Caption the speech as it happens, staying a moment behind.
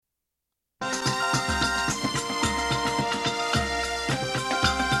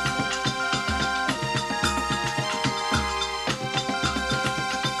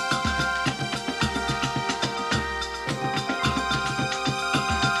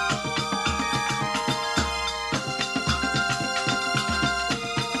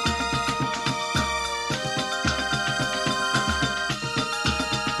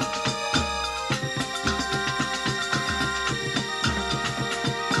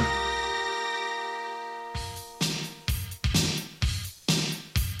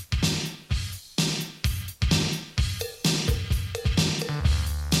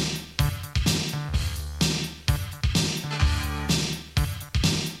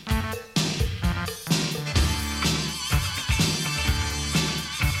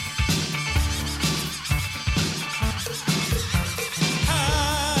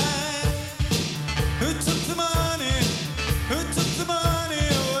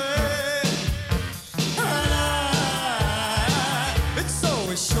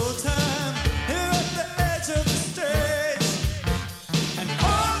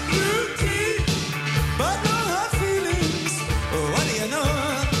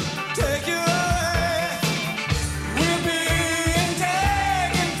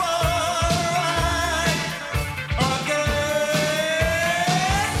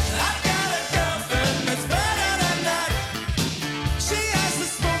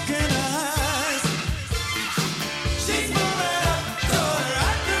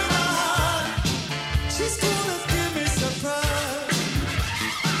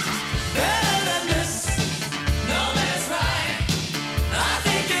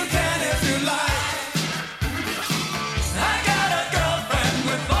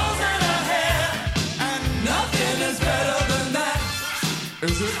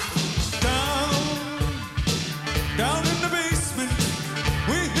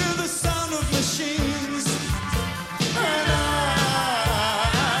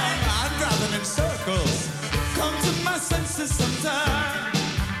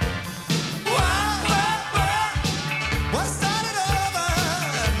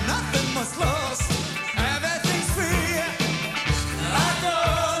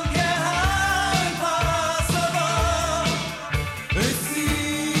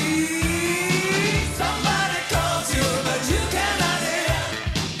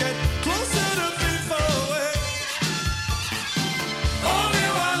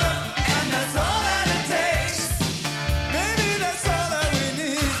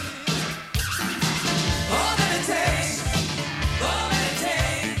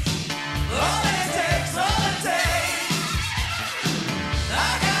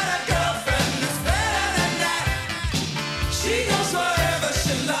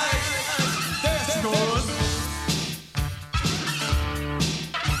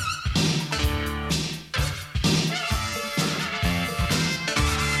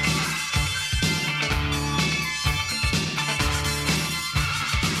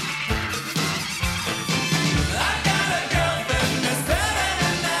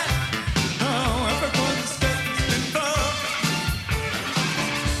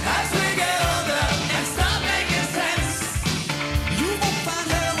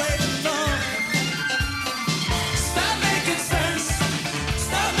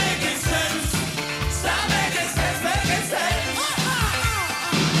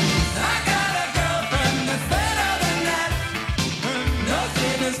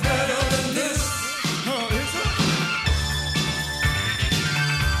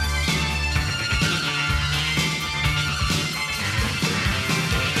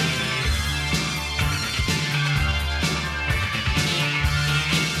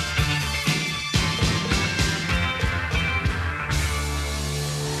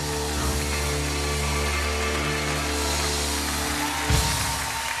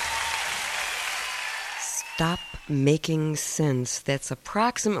Stop Making Sense. That's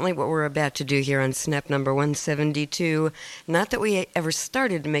approximately what we're about to do here on Snap number 172. Not that we ever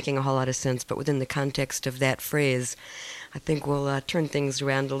started making a whole lot of sense, but within the context of that phrase, I think we'll turn things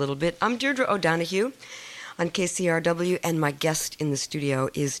around a little bit. I'm Deirdre O'Donoghue on KCRW, and my guest in the studio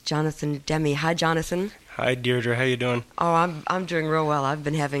is Jonathan Demme. Hi, Jonathan. Hi, Deirdre. How you doing? Oh, I'm doing real well. I've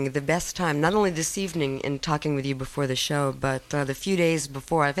been having the best time, not only this evening in talking with you before the show, but the few days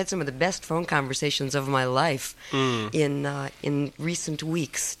before. I've had some of the best phone conversations of my life in recent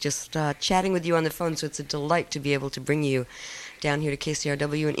weeks, just chatting with you on the phone, so it's a delight to be able to bring you down here to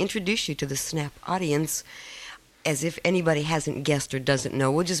KCRW and introduce you to the Snap audience. As if anybody hasn't guessed or doesn't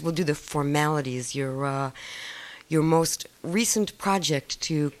know, we'll do the formalities. Your most recent project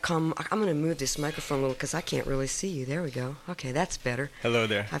to come. I'm going to move this microphone a little because I can't really see you. There we go. Okay, that's better. Hello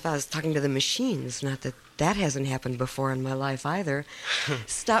there. I thought I was talking to the machines. Not that that hasn't happened before in my life either.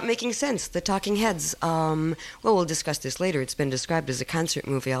 Stop Making Sense. The Talking Heads. Well, we'll discuss this later. It's been described as a concert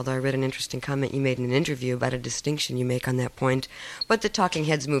movie, although I read an interesting comment you made in an interview about a distinction you make on that point. But the Talking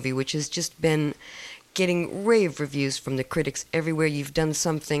Heads movie, which has just been getting rave reviews from the critics everywhere. You've done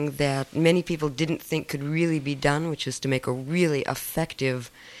something that many people didn't think could really be done, which is to make a really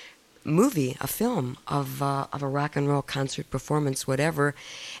effective movie, a film of a rock and roll concert performance, whatever.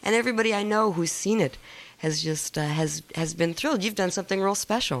 And everybody I know who's seen it has just has been thrilled. You've done something real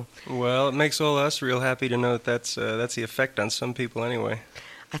special. Well, it makes all us real happy to know that's the effect on some people anyway.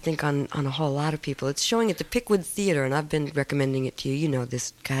 I think on a whole lot of people. It's showing at the Pickwood Theater, and I've been recommending it to you. You know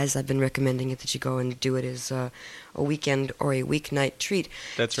this, guys. I've been recommending it that you go and do it as a weekend or a weeknight treat.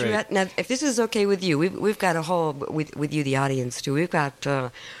 That's right. Now, if this is okay with you, we've got a whole, with you, the audience, too. We've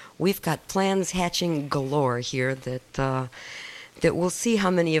got plans hatching galore here that we'll see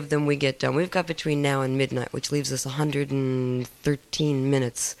how many of them we get done. We've got between now and midnight, which leaves us 113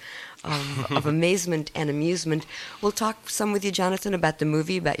 minutes of amazement and amusement. We'll talk some with you, Jonathan, about the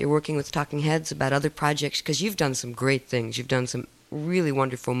movie, about your working with Talking Heads, about other projects, because you've done some great things. You've done some really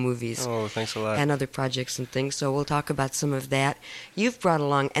wonderful movies. Oh, thanks a lot. And other projects and things, so we'll talk about some of that. You've brought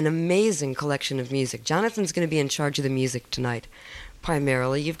along an amazing collection of music. Jonathan's going to be in charge of the music tonight,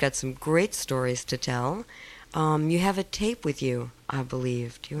 primarily. You've got some great stories to tell. You have a tape with you, I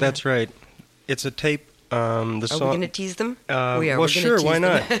believe. That's right. It's a tape. Are we going to tease them? We are. Well, sure, why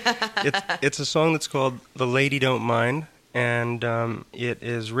not? It's a song that's called "The Lady Don't Mind," and it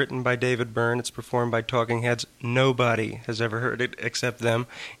is written by David Byrne. It's performed by Talking Heads. Nobody has ever heard it except them,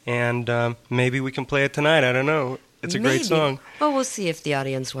 and maybe we can play it tonight. I don't know. It's a great song. Well, we'll see if the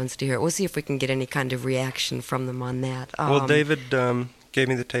audience wants to hear it. We'll see if we can get any kind of reaction from them on that. Well, David gave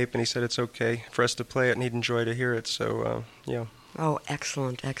me the tape, and he said it's okay for us to play it, and he'd enjoy to hear it, so, yeah. Oh,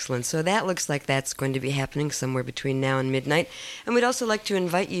 excellent, excellent. So that looks like that's going to be happening somewhere between now and midnight. And we'd also like to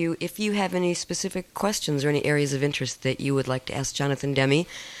invite you, if you have any specific questions or any areas of interest that you would like to ask Jonathan Demme,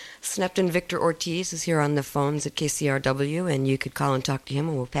 Snepton Victor Ortiz is here on the phones at KCRW, and you could call and talk to him,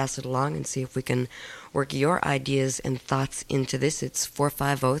 and we'll pass it along and see if we can work your ideas and thoughts into this. It's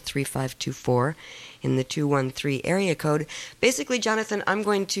 450-3524 in the 213 area code. Basically, Jonathan, I'm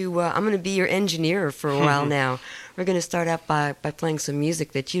going to be your engineer for a while now. We're going to start out by playing some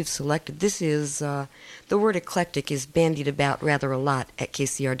music that you've selected. This is, the word eclectic is bandied about rather a lot at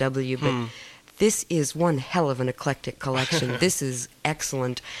KCRW, but this is one hell of an eclectic collection. This is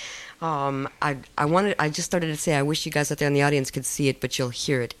excellent. I just started to say I wish you guys out there in the audience could see it, but you'll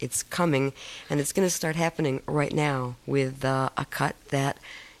hear it. It's coming, and it's going to start happening right now with a cut that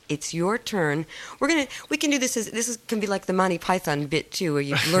it's your turn. We can do this can be like the Monty Python bit too, where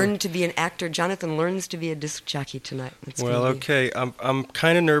you learn to be an actor. Jonathan learns to be a disc jockey tonight. Well, okay. I'm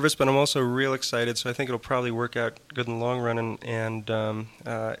kind of nervous, but I'm also real excited. So I think it'll probably work out good in the long run, and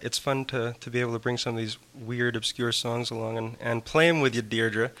it's fun to be able to bring some of these weird, obscure songs along and play them with you,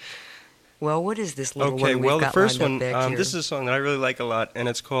 Deirdre. Well, what is this little one Okay, we've well, the got first lined one, up back here? this is a song that I really like a lot, and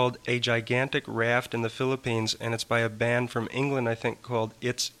it's called A Gigantic Raft in the Philippines, and it's by a band from England, I think, called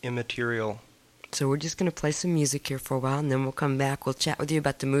It's Immaterial. So we're just going to play some music here for a while, and then we'll come back. We'll chat with you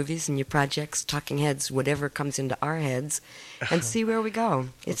about the movies and your projects, Talking Heads, whatever comes into our heads, and see where we go.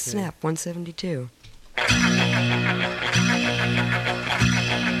 It's Okay. Snap 172. Another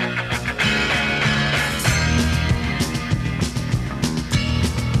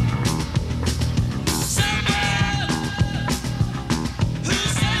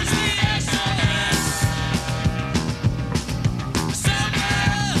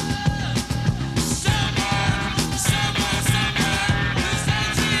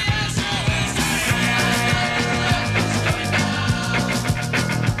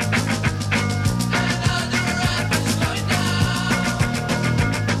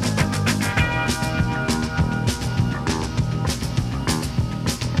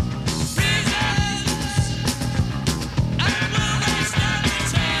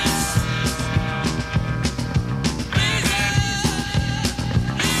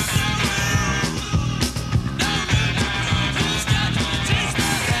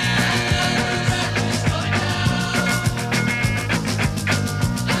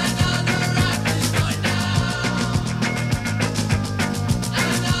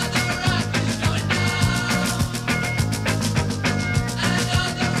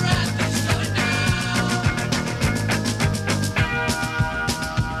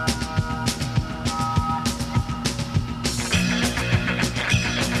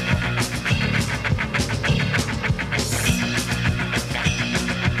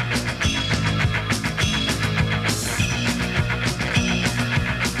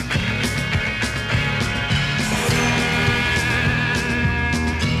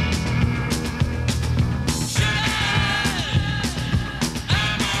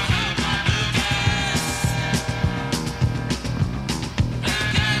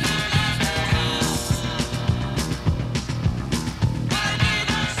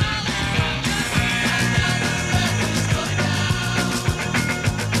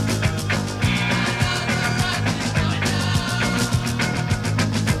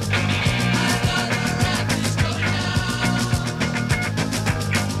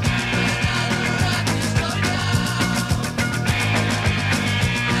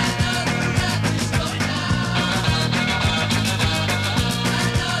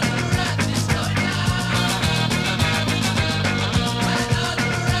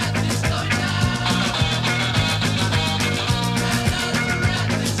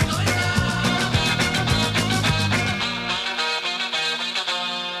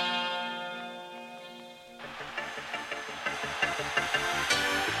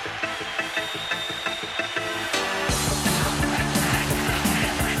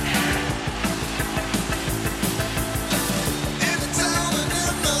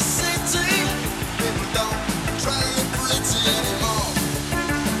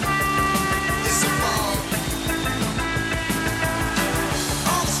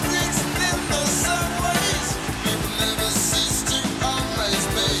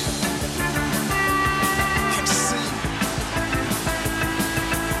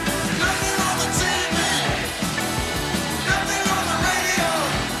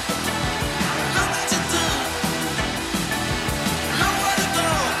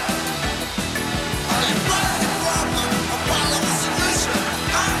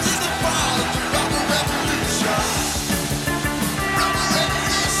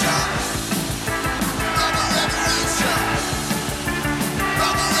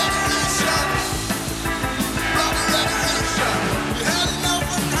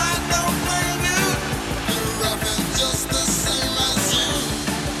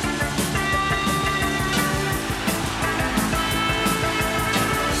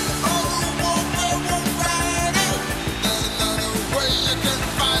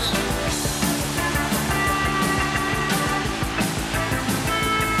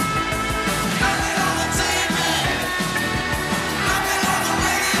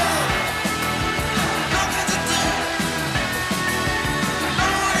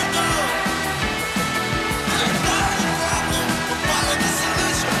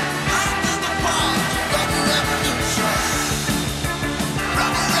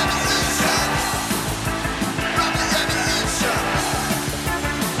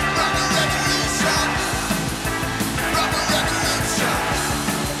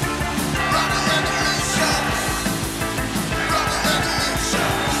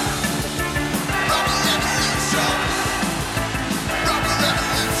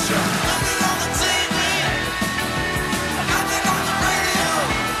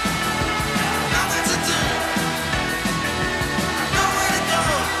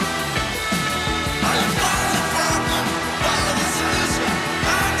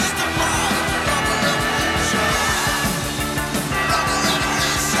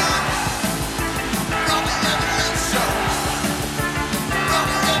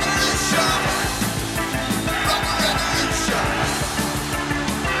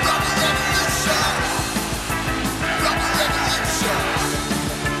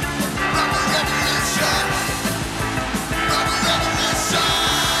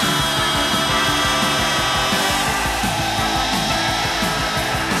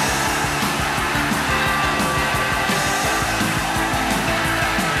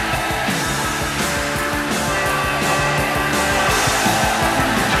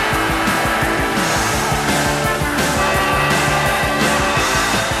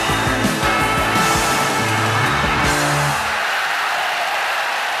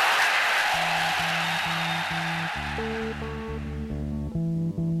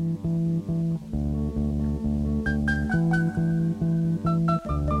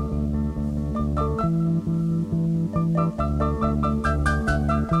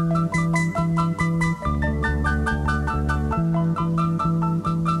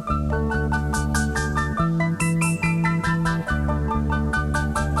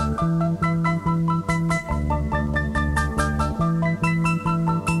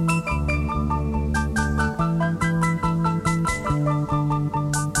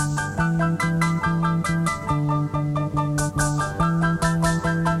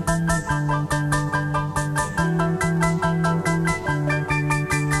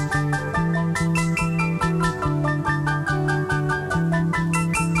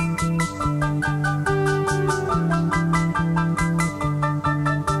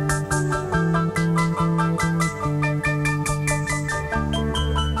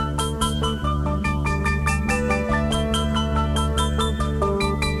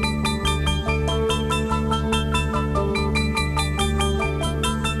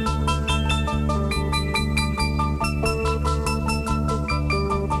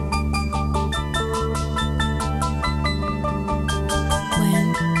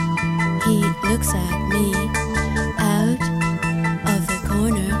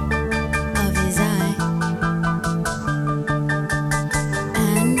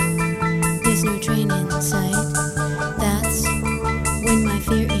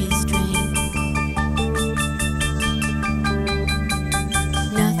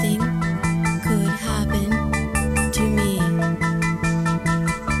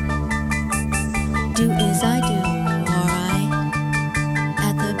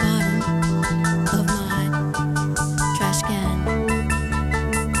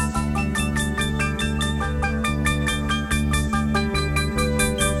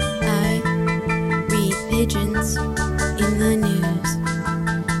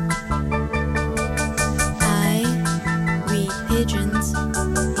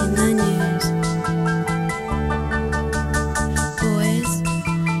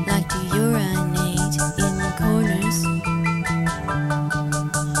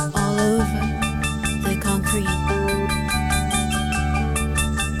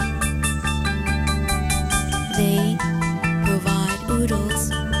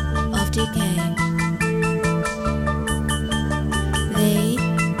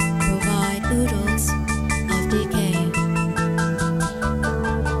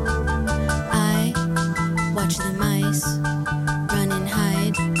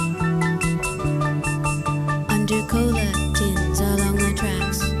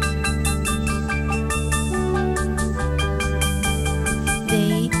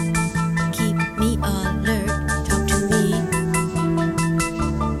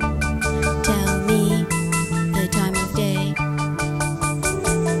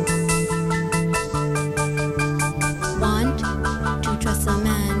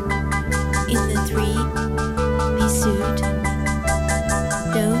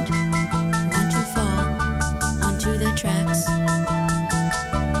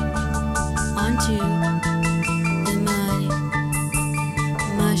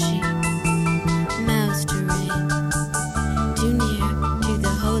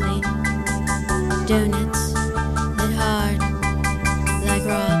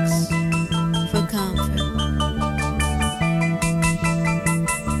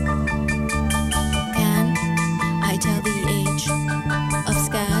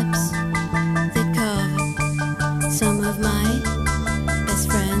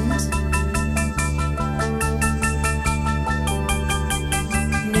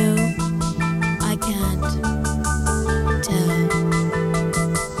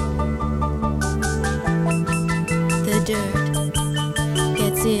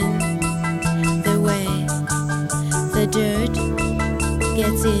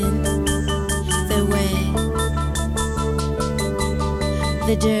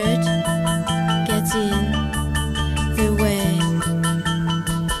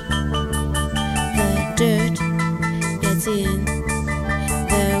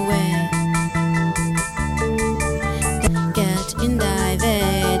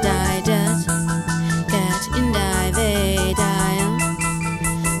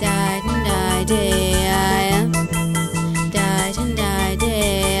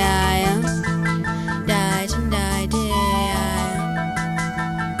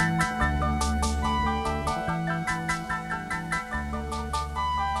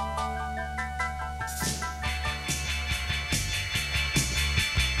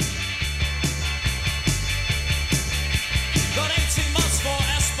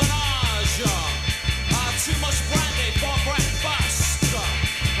Too much brandy for breakfast.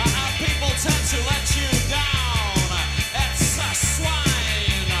 Our people tend to let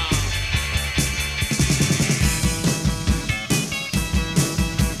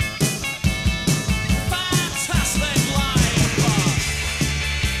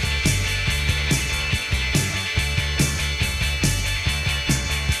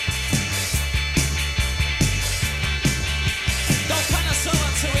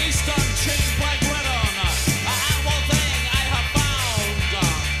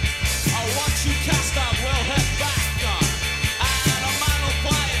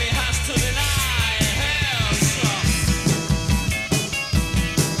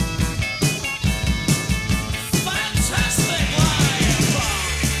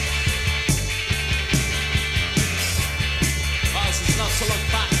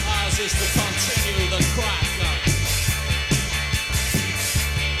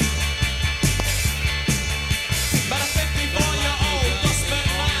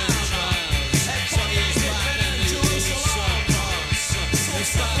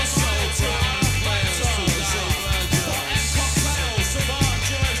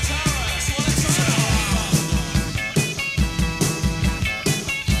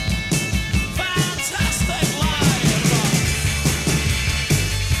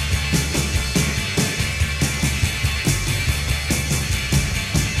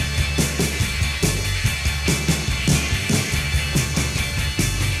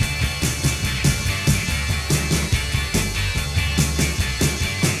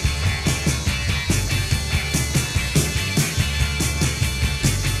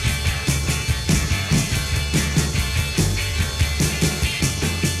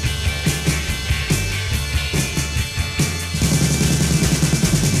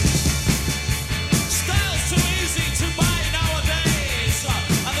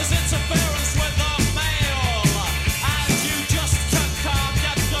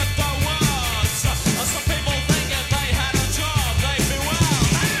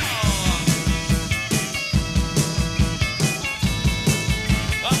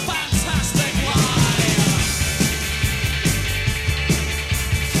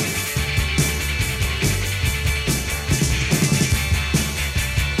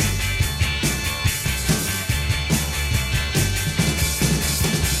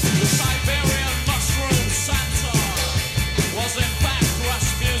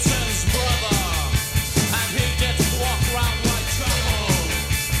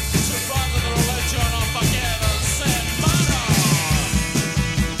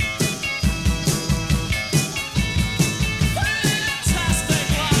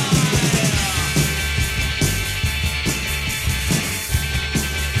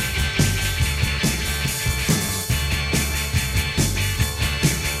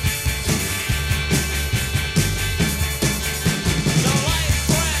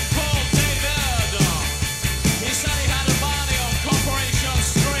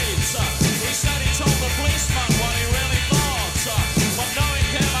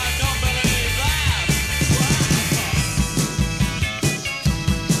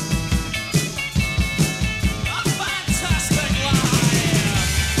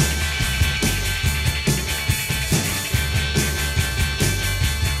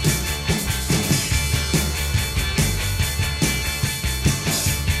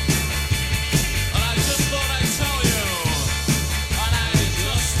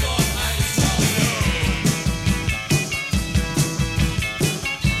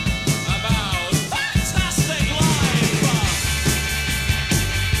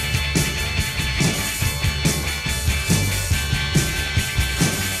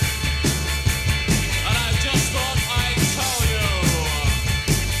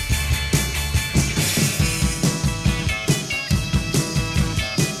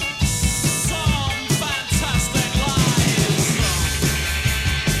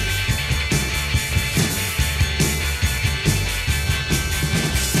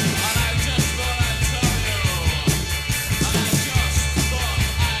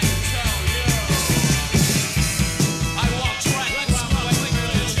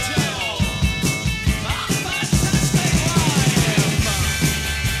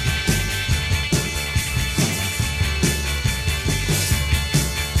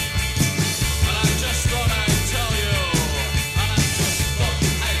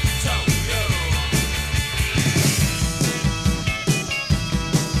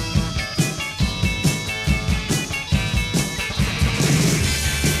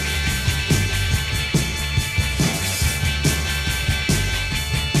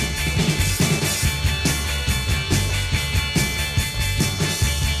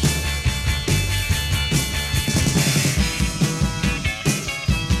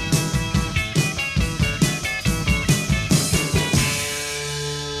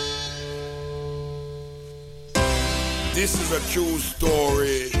This is a true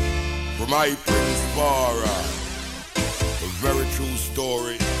story from my Prince Bara. A very true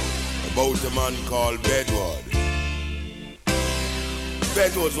story about a man called Bedward.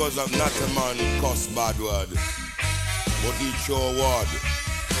 Bedward was not a man who cussed bad word, but he sure would.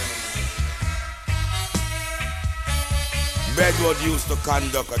 Bedward used to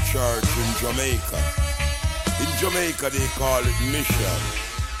conduct a church in Jamaica. In Jamaica they call it mission.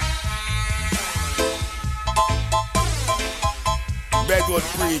 Bedward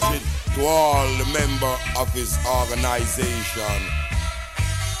preached to all the members of his organization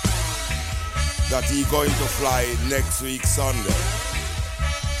that he going to fly next week Sunday.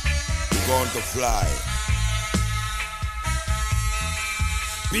 He going to fly.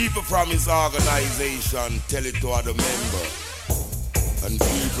 People from his organization tell it to other members and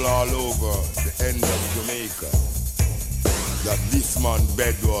people all over the end of Jamaica that this man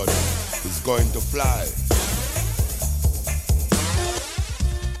Bedward is going to fly.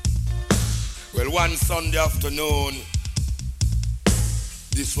 Well, one Sunday afternoon,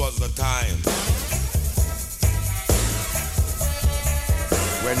 this was the time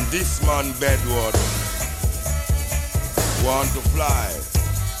when this man Bedward want to fly.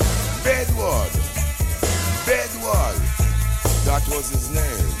 Bedward, Bedward, that was his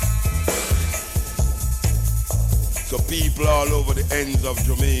name. So people all over the ends of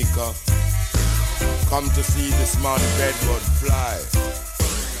Jamaica come to see this man Bedward fly.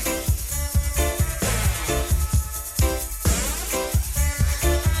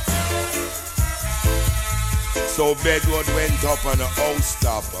 So Bedward went up on a house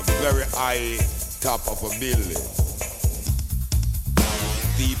top, a very high top of a building.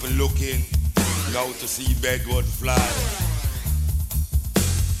 People looking now to see Bedward fly.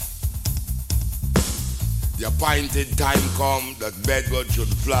 The appointed time come that Bedward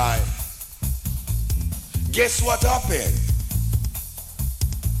should fly. Guess what happened?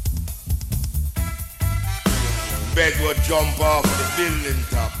 Bedward jump off the building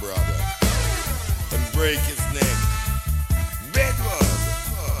top, brother, and break his neck. Bedward!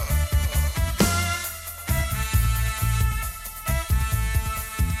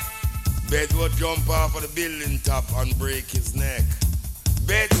 Bedward jump off of the building top and break his neck.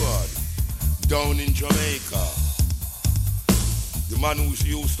 Bedward, down in Jamaica. The man who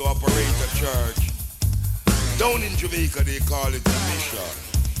used to operate a church. Down in Jamaica they call it a mission.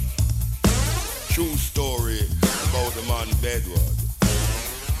 True story about the man Bedward.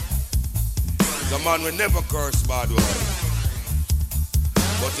 The man will never curse bad word,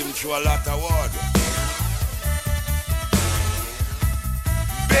 but him throw a lot of word.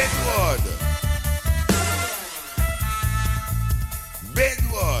 Bedward,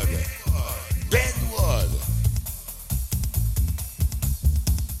 Bedward, Bedward.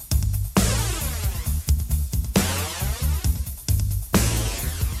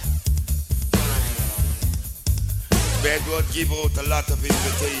 Bedward give out a lot of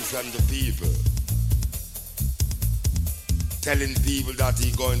invitation to people, telling people that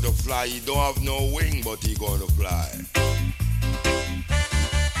he going to fly. He don't have no wing, but he going to fly.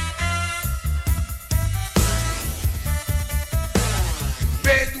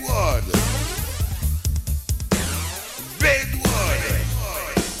 Bedward,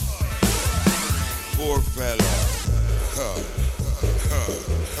 Bedward, poor fella.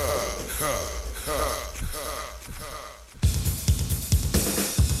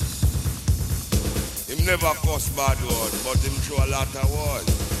 Him never cuss bad word, but him throw a lot of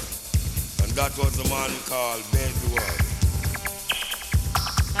words. And that was the man called Bedward.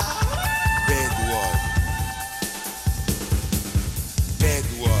 Bedward.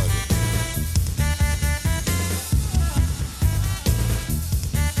 Bedward.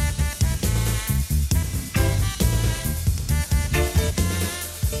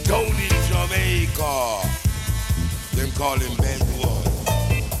 Down in Jamaica, them call him Bedward.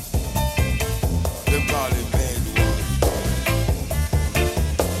 Them call him Bedward.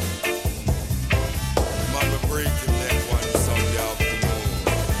 Man will break him neck one Sunday afternoon.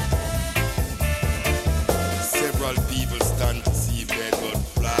 Several people stand to see Bedward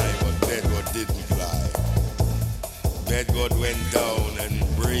fly, but Bedward didn't fly. Bedward went down and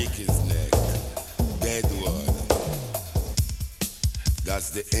break his neck. Bedward. That's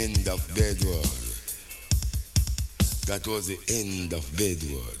the end of Bedward. That was the end of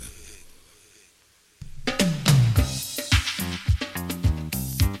Bedward.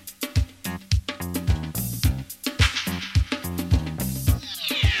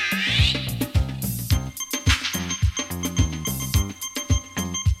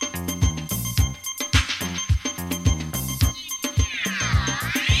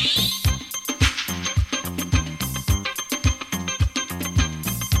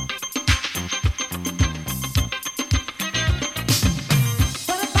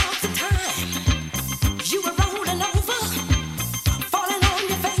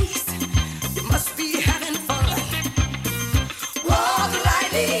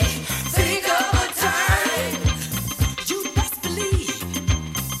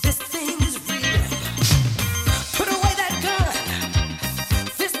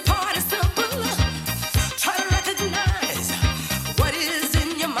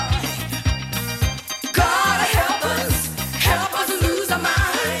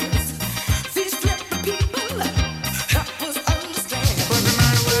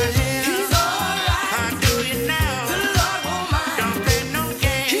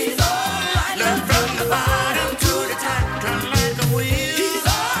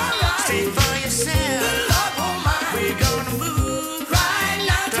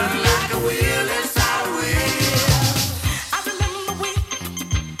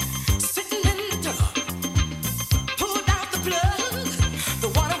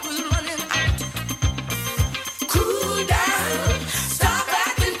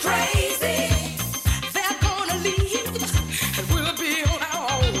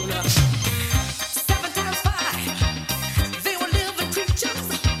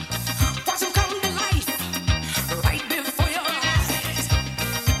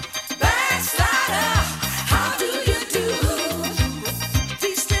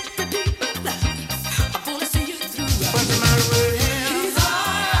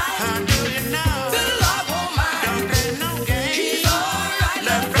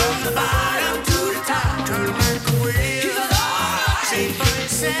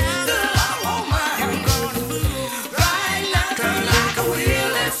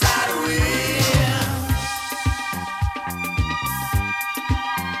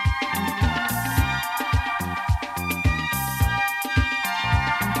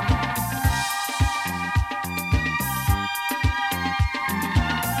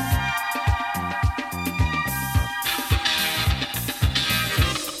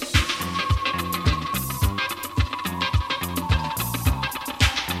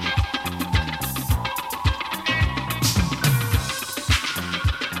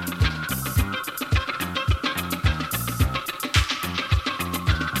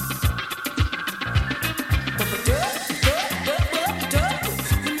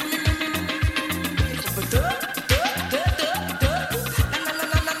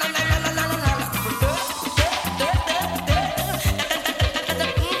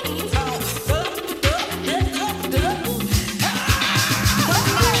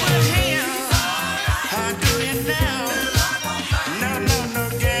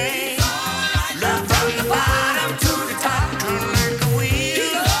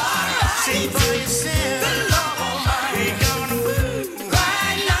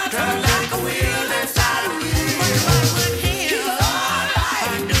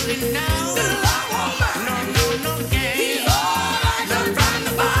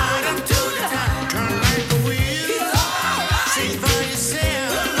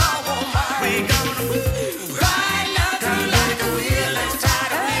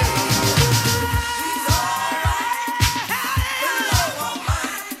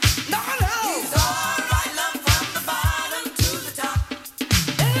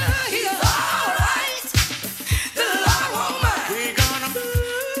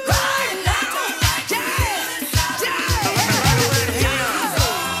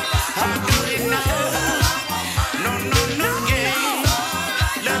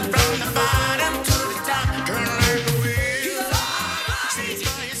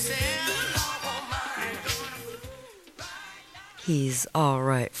 He's all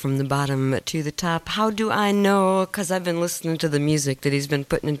right from the bottom to the top. How do I know? Because I've been listening to the music that he's been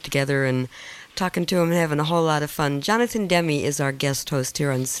putting together and talking to him and having a whole lot of fun. Jonathan Demme is our guest host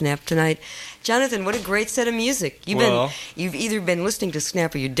here on Snap tonight. Jonathan, what a great set of music. You've either been listening to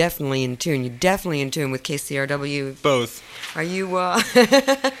Snap or you're definitely in tune. You're definitely in tune with KCRW. Both. Are you are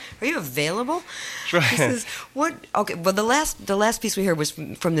you available? Right. This is what okay, well the last piece we heard was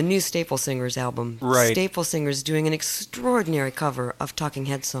from the new Staple Singers album. Right. Staple Singers doing an extraordinary cover of Talking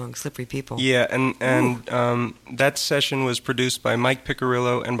Heads song Slippery People. Yeah, and that session was produced by Mike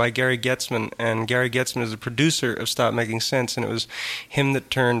Piccirillo and by Gary Getzman, and Gary Getzman is a producer of Stop Making Sense, and it was him that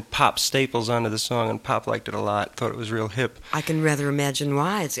turned Pop Staples onto the song, and Pop liked it a lot, thought it was real hip. I can rather imagine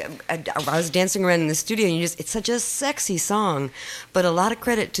why. I was dancing around in the studio, and it's such a sexy song, but a lot of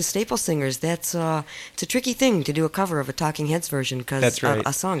credit to Staple Singers. That's it's a tricky thing to do a cover of a Talking Heads version, because right.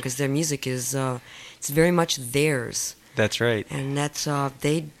 a song, because their music is it's very much theirs. That's right. And that's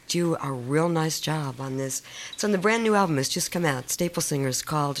they do a real nice job on this. It's on the brand new album. It's just come out. Staple Singers,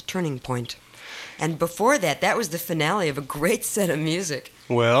 called Turning Point. And before that was the finale of a great set of music.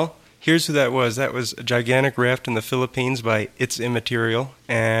 Well, here's who that was. That was Gigantic Raft in the Philippines by It's Immaterial,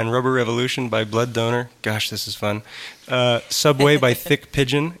 and Rubber Revolution by Blood Donor. Gosh, this is fun. Subway by Thick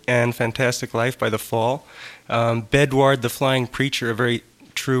Pigeon, and Fantastic Life by The Fall. Bedward the Flying Preacher, a very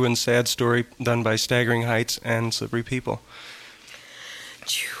true and sad story done by Staggering Heights, and Slippery People.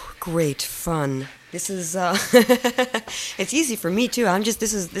 Great fun. This is it's easy for me too.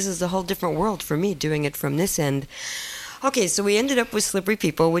 This is a whole different world for me doing it from this end. Okay, so we ended up with Slippery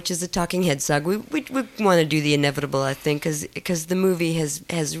People, which is a Talking Heads song. We want to do the inevitable, I think, because the movie has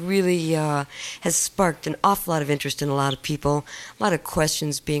really has sparked an awful lot of interest in a lot of people, a lot of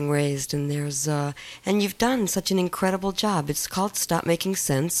questions being raised, and and you've done such an incredible job. It's called Stop Making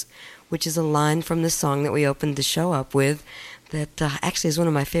Sense, which is a line from the song that we opened the show up with, that actually is one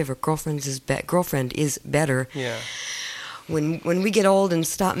of my favorite. Girlfriend is better. Yeah. When we get old and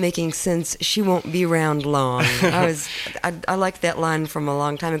stop making sense, she won't be around long. I liked that line from a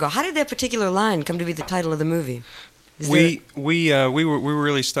long time ago. How did that particular line come to be the title of the movie? We were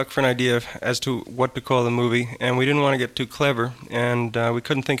really stuck for an idea as to what to call the movie, and we didn't want to get too clever, and we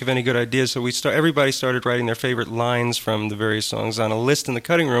couldn't think of any good ideas. So everybody started writing their favorite lines from the various songs on a list in the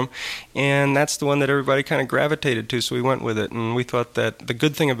cutting room, and that's the one that everybody kind of gravitated to. So we went with it, and we thought that the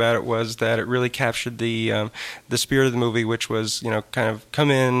good thing about it was that it really captured the spirit of the movie, which was kind of come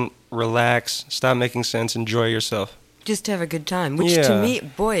in, relax, stop making sense, enjoy yourself. Just have a good time, which to me,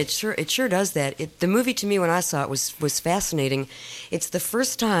 boy, it sure does that. The movie to me, when I saw it, was fascinating. It's the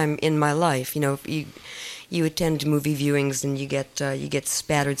first time in my life, you you attend movie viewings and you get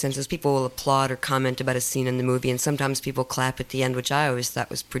spattered senses. People will applaud or comment about a scene in the movie, and sometimes people clap at the end, which I always thought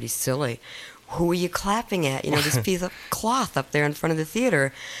was pretty silly. Who are you clapping at? This piece of cloth up there in front of the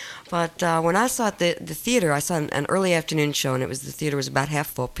theater. But when I saw it at the theater, I saw an early afternoon show, and the theater was about half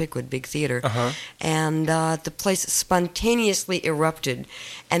full, Pickwood, big theater. And the place spontaneously erupted,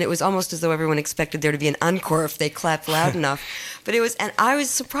 and it was almost as though everyone expected there to be an encore if they clapped loud enough. But and I was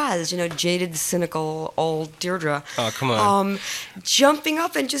surprised, jaded, cynical, old Deirdre. Oh, come on. Jumping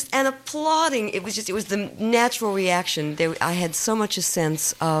up and applauding. It was the natural reaction. I had so much a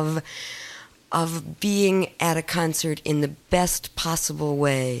sense of being at a concert in the best possible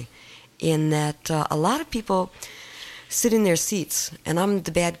way, in that a lot of people sit in their seats, and I'm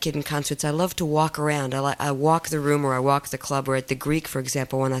the bad kid in concerts. I love to walk around. I walk the room, or I walk the club, or at the Greek, for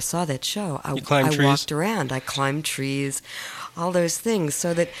example, when I saw that show. I walked around. I climbed trees, all those things,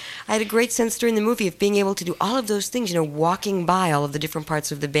 so that I had a great sense during the movie of being able to do all of those things, walking by all of the different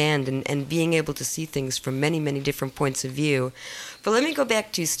parts of the band and being able to see things from many, many different points of view. But let me go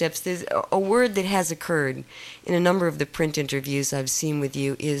back 2 steps. There's a word that has occurred in a number of the print interviews I've seen with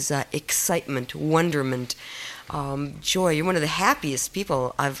you is excitement, wonderment, joy. You're one of the happiest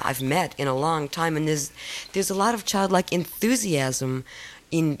people I've met in a long time, and there's a lot of childlike enthusiasm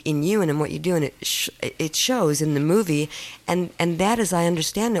in you and in what you do, and it shows in the movie, and that, as I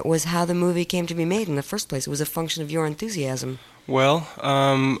understand it, was how the movie came to be made in the first place. It was a function of your enthusiasm. Well,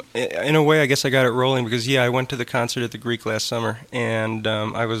 in a way, I guess I got it rolling because, I went to the concert at the Greek last summer, and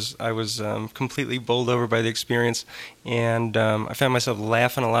I was completely bowled over by the experience, and I found myself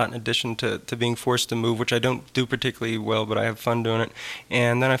laughing a lot in addition to being forced to move, which I don't do particularly well, but I have fun doing it.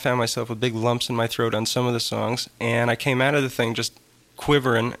 And then I found myself with big lumps in my throat on some of the songs, and I came out of the thing just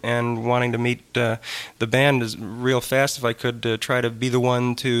quivering and wanting to meet the band real fast if I could, to try to be the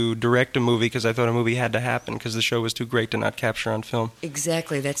one to direct a movie, because I thought a movie had to happen because the show was too great to not capture on film.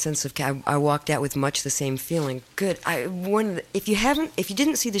 Exactly, that sense of I walked out with much the same feeling. Good. If you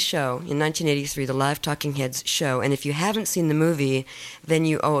didn't see the show in 1983, the Live Talking Heads show, and if you haven't seen the movie, then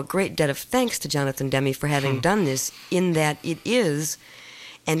you owe a great debt of thanks to Jonathan Demme for having done this, in that it is,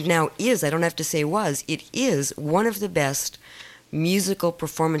 and now is, I don't have to say was, it is one of the best musical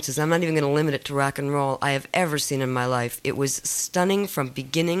performances, I'm not even going to limit it to rock and roll, I have ever seen in my life. It was stunning from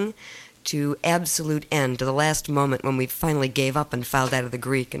beginning to absolute end, to the last moment when we finally gave up and filed out of the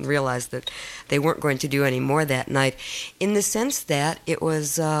Greek and realized that they weren't going to do any more that night, in the sense that it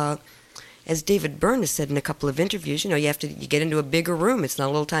was, as David Byrne has said in a couple of interviews, you get into a bigger room. It's not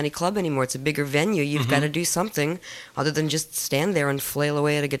a little tiny club anymore. It's a bigger venue. You've got to do something other than just stand there and flail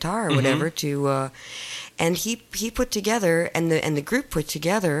away at a guitar or whatever. And he put together, and the group put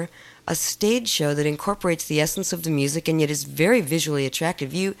together, a stage show that incorporates the essence of the music and yet is very visually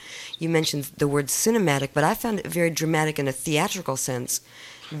attractive. You mentioned the word cinematic, but I found it very dramatic in a theatrical sense.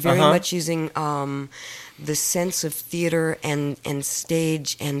 Very much using the sense of theater and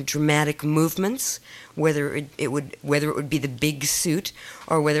stage and dramatic movements, whether it would be the big suit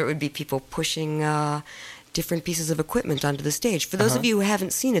or whether it would be people pushing different pieces of equipment onto the stage. For those of you who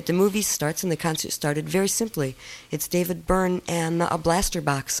haven't seen it, the movie starts and the concert started very simply. It's David Byrne and a blaster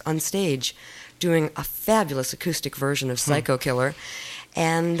box on stage doing a fabulous acoustic version of Psycho Killer.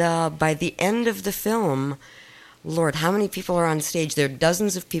 And by the end of the film, Lord, how many people are on stage? There are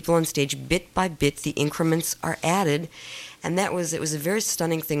dozens of people on stage. Bit by bit, the increments are added. And it was a very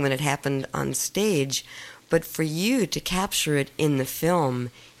stunning thing when it happened on stage. But for you to capture it in the film,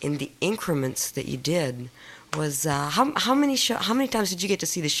 in the increments that you did, was how many times did you get to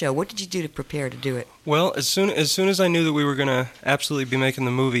see the show? What did you do to prepare to do it? Well, as soon as I knew that we were going to absolutely be making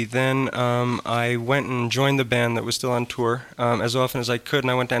the movie, then I went and joined the band that was still on tour as often as I could,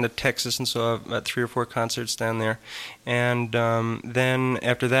 and I went down to Texas and saw about 3 or 4 concerts down there. And then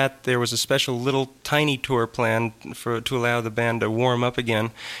after that, there was a special little tiny tour planned to allow the band to warm up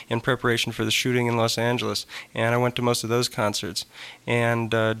again in preparation for the shooting in Los Angeles. And I went to most of those concerts.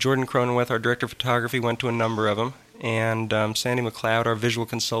 And Jordan Cronenweth, our director of photography, went to a number of them. And Sandy McLeod, our visual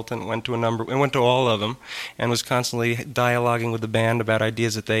consultant, went to all of them, and was constantly dialoguing with the band about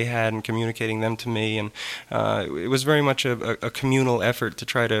ideas that they had and communicating them to me. And it was very much a communal effort to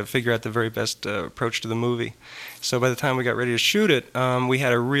try to figure out the very best approach to the movie. So by the time we got ready to shoot it, we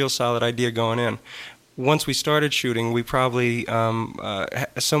had a real solid idea going in. Once we started shooting, we probably,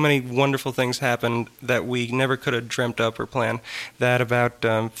 so many wonderful things happened that we never could have dreamt up or planned, that about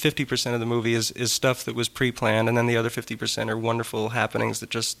 50% of the movie is stuff that was pre-planned, and then the other 50% are wonderful happenings that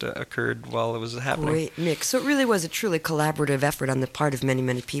just occurred while it was happening. Great mix. So it really was a truly collaborative effort on the part of many,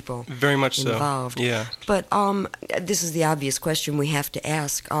 many people very much involved. So, yeah. But this is the obvious question we have to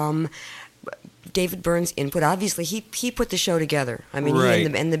ask. David Byrne's input. Obviously, he put the show together. I mean, Right.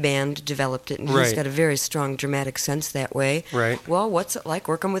 he and the band developed it, and he's Right. got a very strong dramatic sense that way. Right. Well, what's it like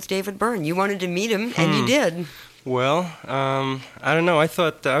working with David Byrne? You wanted to meet him, and you did. Well, I don't know. I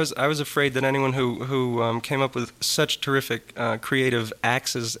thought I was afraid that anyone who came up with such terrific creative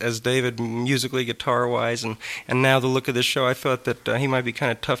acts as David, musically, guitar-wise, and now the look of this show, I thought that he might be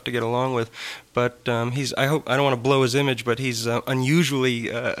kind of tough to get along with. But he's. I don't want to blow his image, but he's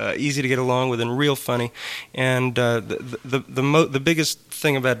unusually easy to get along with and real funny. And the biggest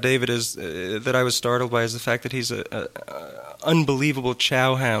thing about David is that I was startled by is the fact that he's a unbelievable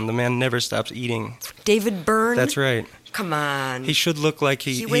chow hound. The man never stops eating. David Byrne? That's right. Come on. He should look like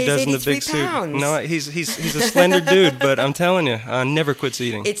he weighs does in the 83 big suit. pounds. No, he's a slender dude, but I'm telling you, never quits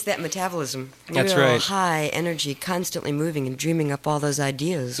eating. It's that metabolism. That's Real right. high energy, constantly moving and dreaming up all those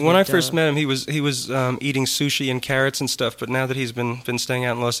ideas. When I first met him, he was eating sushi and carrots and stuff. But now that he's been staying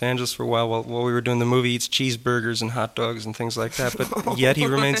out in Los Angeles for a while we were doing the movie, he eats cheeseburgers and hot dogs and things like that. But yet he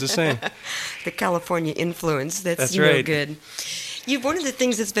remains the same. The California influence. That's no right. good. One of the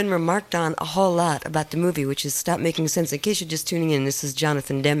things that's been remarked on a whole lot about the movie, which is Stop Making Sense. In case you're just tuning in, this is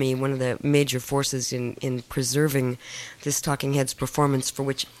Jonathan Demme, one of the major forces in preserving this Talking Heads performance, for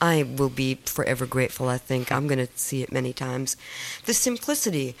which I will be forever grateful, I think. I'm going to see it many times. The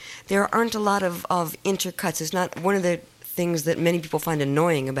simplicity. There aren't a lot of intercuts. It's not one of the things that many people find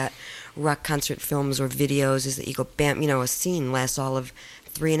annoying about rock concert films or videos is that you go, bam, a scene lasts all of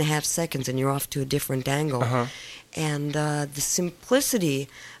 3.5 seconds and you're off to a different angle. Uh-huh. And the simplicity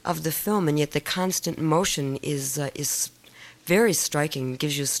of the film, and yet the constant motion is very striking.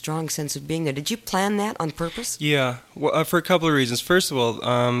 Gives you a strong sense of being there. Did you plan that on purpose? Yeah, well, for a couple of reasons. First of all,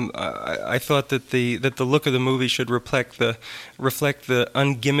 I thought that the look of the movie should reflect the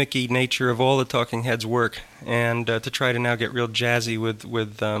ungimmicky nature of all the Talking Heads' work, and to try to now get real jazzy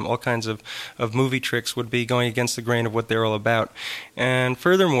with all kinds of movie tricks would be going against the grain of what they're all about. And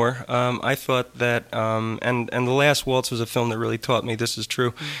furthermore, I thought that, and The Last Waltz was a film that really taught me this is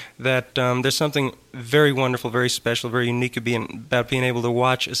true, that there's something very wonderful, very special, very unique about being able to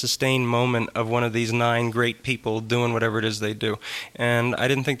watch a sustained moment of one of these 9 great people doing whatever it is they do. And I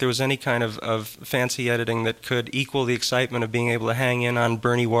didn't think there was any kind of fancy editing that could equal the excitement of being able to hang in on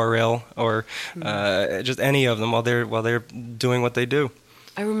Bernie Worrell or just any of them while they're doing what they do.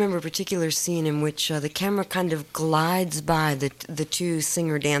 I remember a particular scene in which the camera kind of glides by the two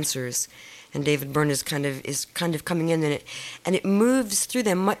singer dancers, and David Byrne is kind of coming in, and it moves through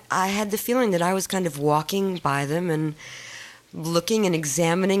them. I had the feeling that I was kind of walking by them and looking and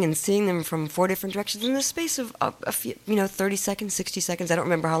examining and seeing them from 4 different directions in the space of a few, 30 seconds, 60 seconds. I don't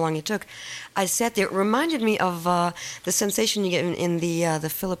remember how long it took. I sat there. It reminded me of the sensation you get in the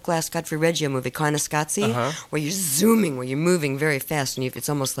Philip Glass Godfrey Reggio movie, Koyaanisqatsi, where you're zooming, where you're moving very fast, and it's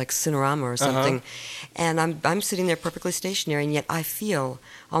almost like Cinerama or something. And I'm sitting there perfectly stationary, and yet I feel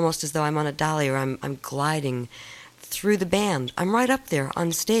almost as though I'm on a dolly or I'm gliding through the band. I'm right up there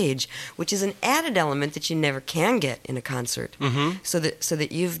on stage, which is an added element that you never can get in a concert. So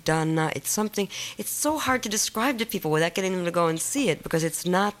that you've done it's something. It's so hard to describe to people without getting them to go and see it, because it's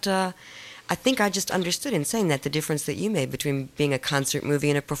not. I think I just understood in saying that the difference that you made between being a concert movie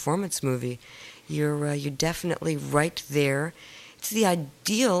and a performance movie. You're definitely right there. It's the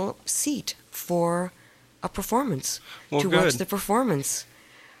ideal seat for a performance, to watch the performance.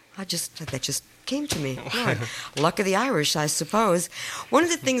 That just came to me. Lord, luck of the Irish, I suppose. One of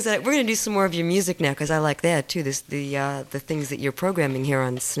the things that we're going to do some more of your music now, because I like that too. The things that you're programming here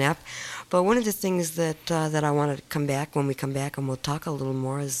on Snap. But one of the things that I want to come back when we come back, and we'll talk a little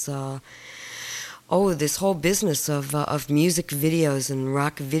more, is this whole business of music videos and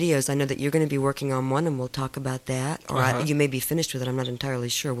rock videos. I know that you're going to be working on one, and we'll talk about that. Or you may be finished with it. I'm not entirely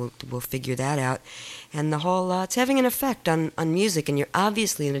sure. We'll figure that out. And the whole it's having an effect on music. And you're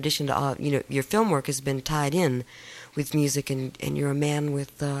obviously, in addition to all, your film work has been tied in with music, and you're a man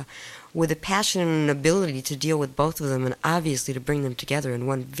with a passion and an ability to deal with both of them, and obviously to bring them together in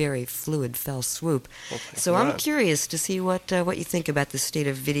one very fluid, fell swoop. So I'm curious to see what you think about the state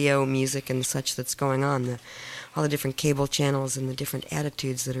of video, music, and such that's going on, all the different cable channels and the different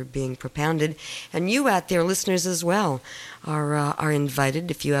attitudes that are being propounded. And you out there, listeners as well, are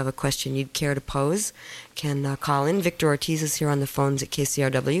invited. If you have a question you'd care to pose, can call in. Victor Ortiz is here on the phones at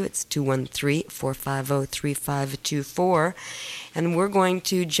KCRW. It's 213-450-3524. And we're going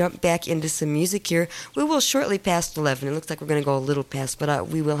to jump back into some music here. We will shortly past 11. It looks like we're going to go a little past, but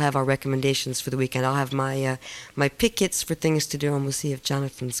we will have our recommendations for the weekend. I'll have my pick hits for things to do, and we'll see if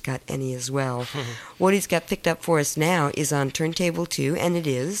Jonathan's got any as well. What he's got picked up up for us now is on turntable 2, and it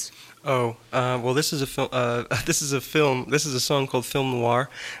is... Well, this is a film. This is a song called Film Noir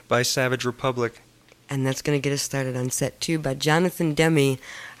by Savage Republic. And that's going to get us started on set 2 by Jonathan Demme,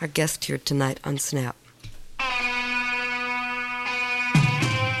 our guest here tonight on Snap.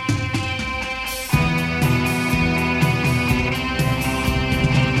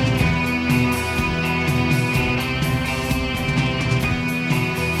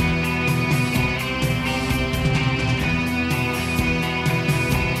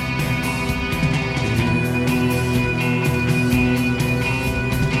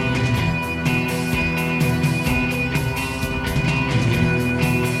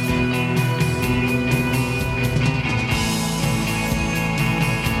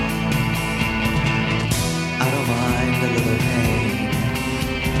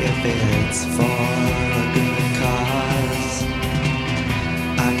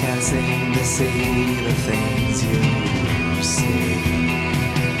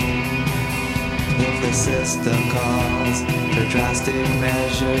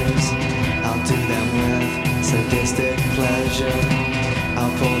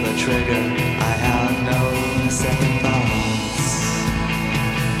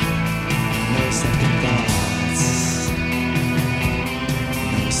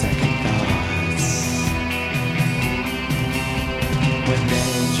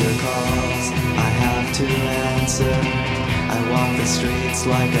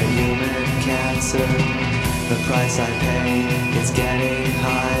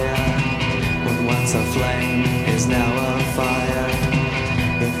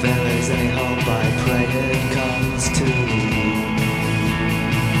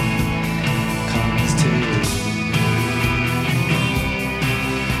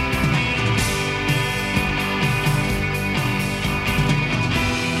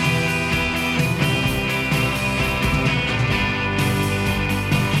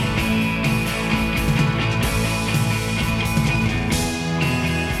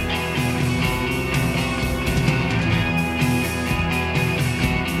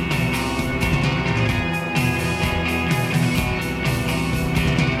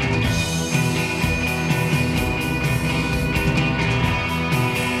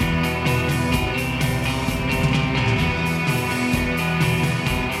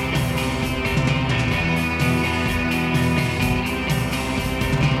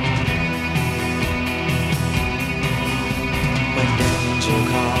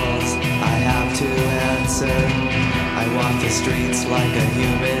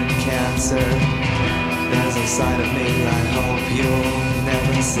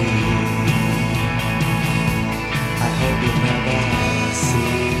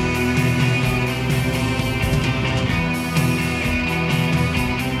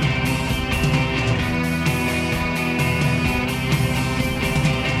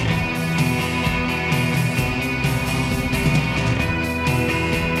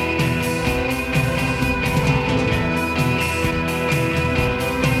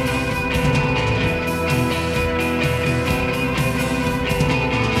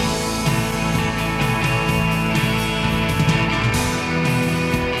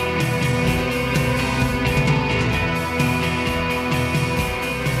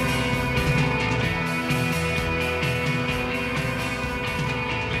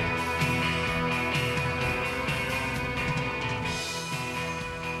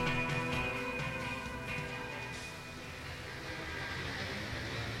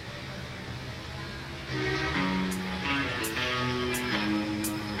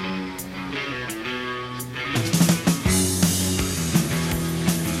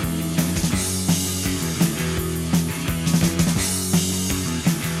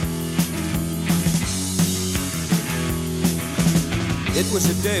 It was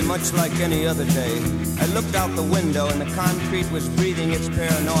a day much like any other day. I looked out the window and the concrete was breathing its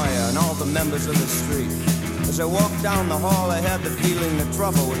paranoia and all the members of the street. As I walked down the hall, I had the feeling that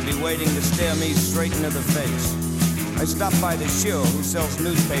trouble would be waiting to stare me straight into the face. I stopped by the shill who sells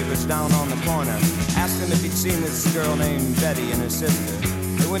newspapers down on the corner. Asked him if he'd seen this girl named Betty and her sister.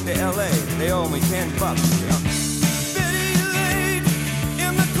 They went to L.A. They owe me $10. Betty laid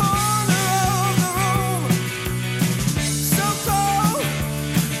in the corner of the room, so cold,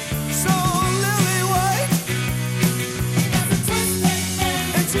 so lily white.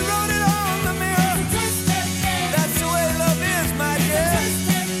 And she wrote it on the mirror. That's the way love is, my dear.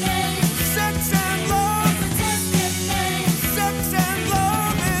 Sex and love. Sex and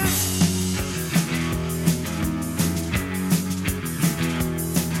love is.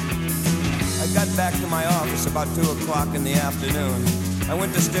 I got back to my office about 2 o'clock in the afternoon. I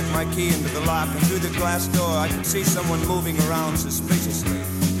went to stick my key into the lock, and through the glass door I could see someone moving around suspiciously.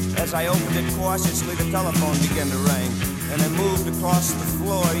 As I opened it cautiously, the telephone began to ring, and I moved across the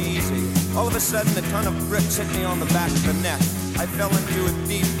floor easy. All of a sudden, a ton of bricks hit me on the back of the neck. I fell into a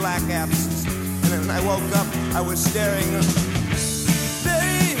deep black abscess, and when I woke up, I was staring.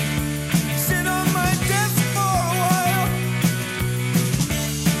 They sit on my desk for a while,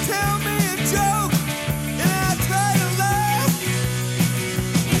 tell me a joke, and I try to laugh.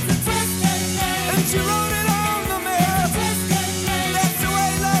 And she wrote it on the mirror. That's the way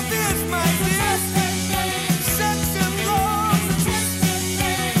love is, my dear. Sex and love.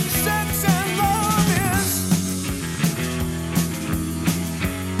 Sex and love is.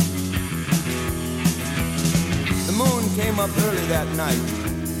 The moon came up early that night,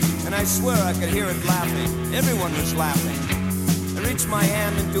 and I swear I could hear it laughing. Everyone was laughing. I reached my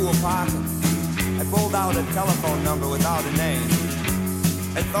hand into a pocket. I pulled out a telephone number without a name.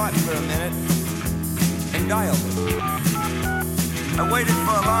 I thought for a minute and dialed it. I waited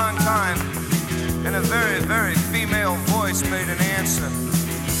for a long time, and a very, very female voice made an answer.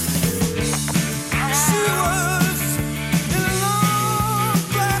 She was in a long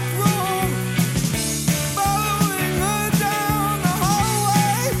black room, following her down the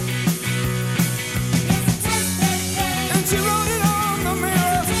hallway, and she wrote it on the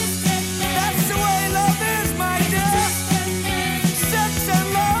mirror. That's the way love is, my dear. Sex and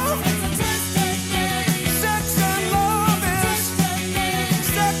love. Sex and love is.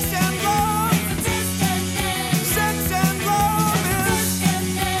 Sex and love. Sex and love is.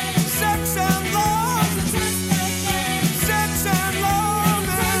 Sex and love. Sex and love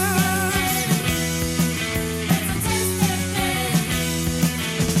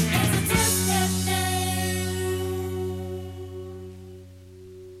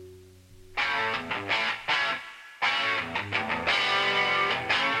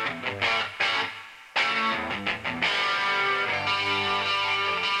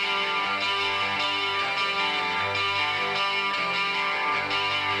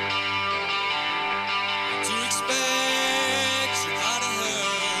To expect you might have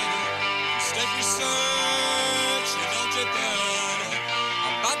heard Instead research you don't get burned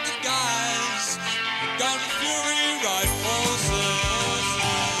About the guys who gun fury rifles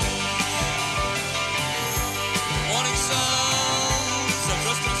Warning sounds of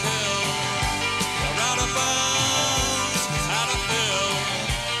Rustin's Hill Around a bones had a fill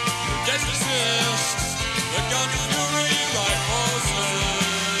Who gets resist the gun fury rifles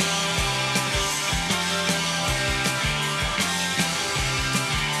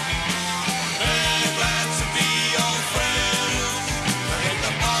Be your friend, make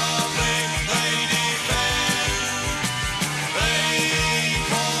the public play defense.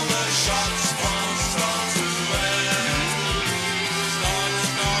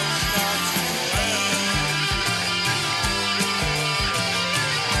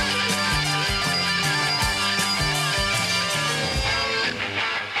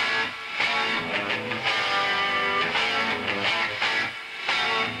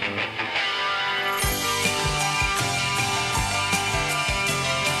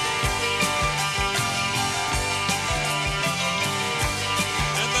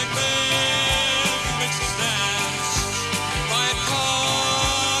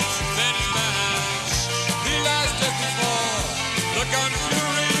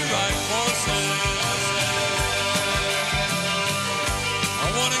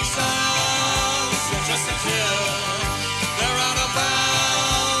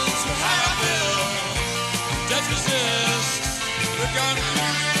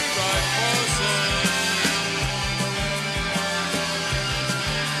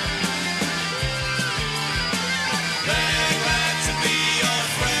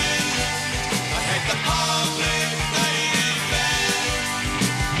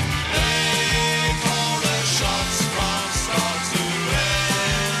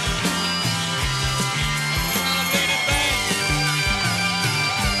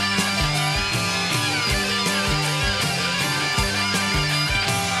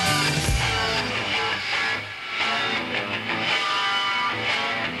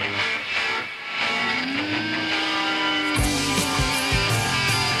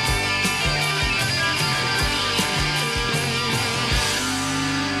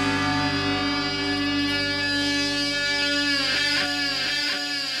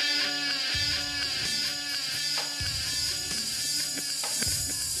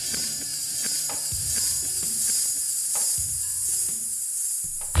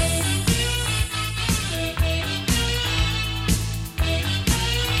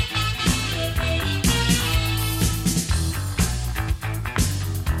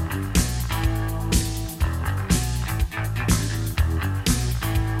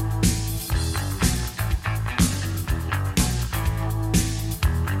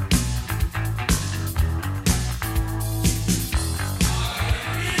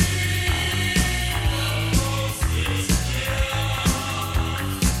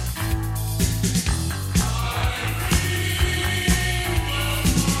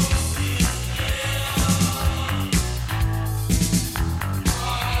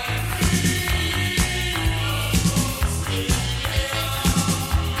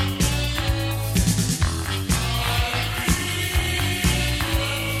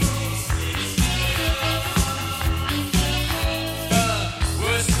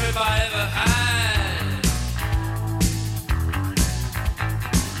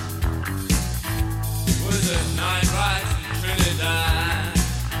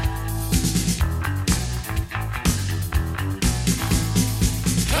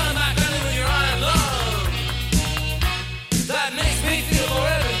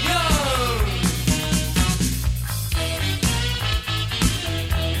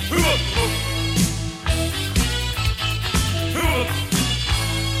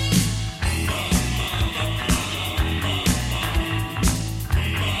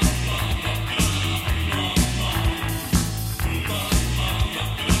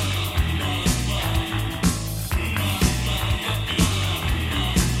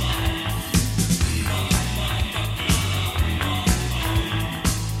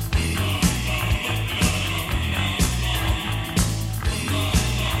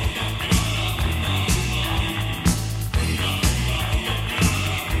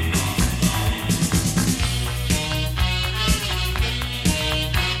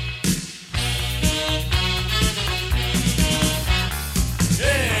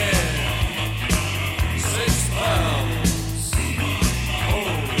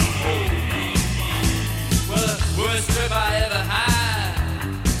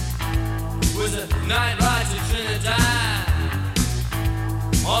 night ride to Trinidad.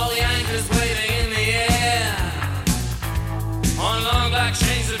 All the anchors waving in the air, on long black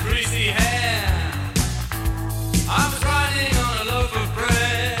chains of greasy hair. I was riding on a loaf of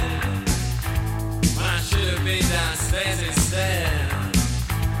bread when I should have been downstairs instead.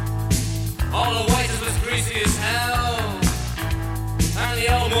 All the waiters was greasy as hell, and the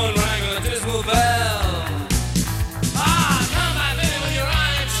old one rang on a dismal bell. Ah, come back, baby, with your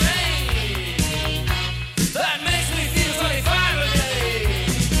iron chain.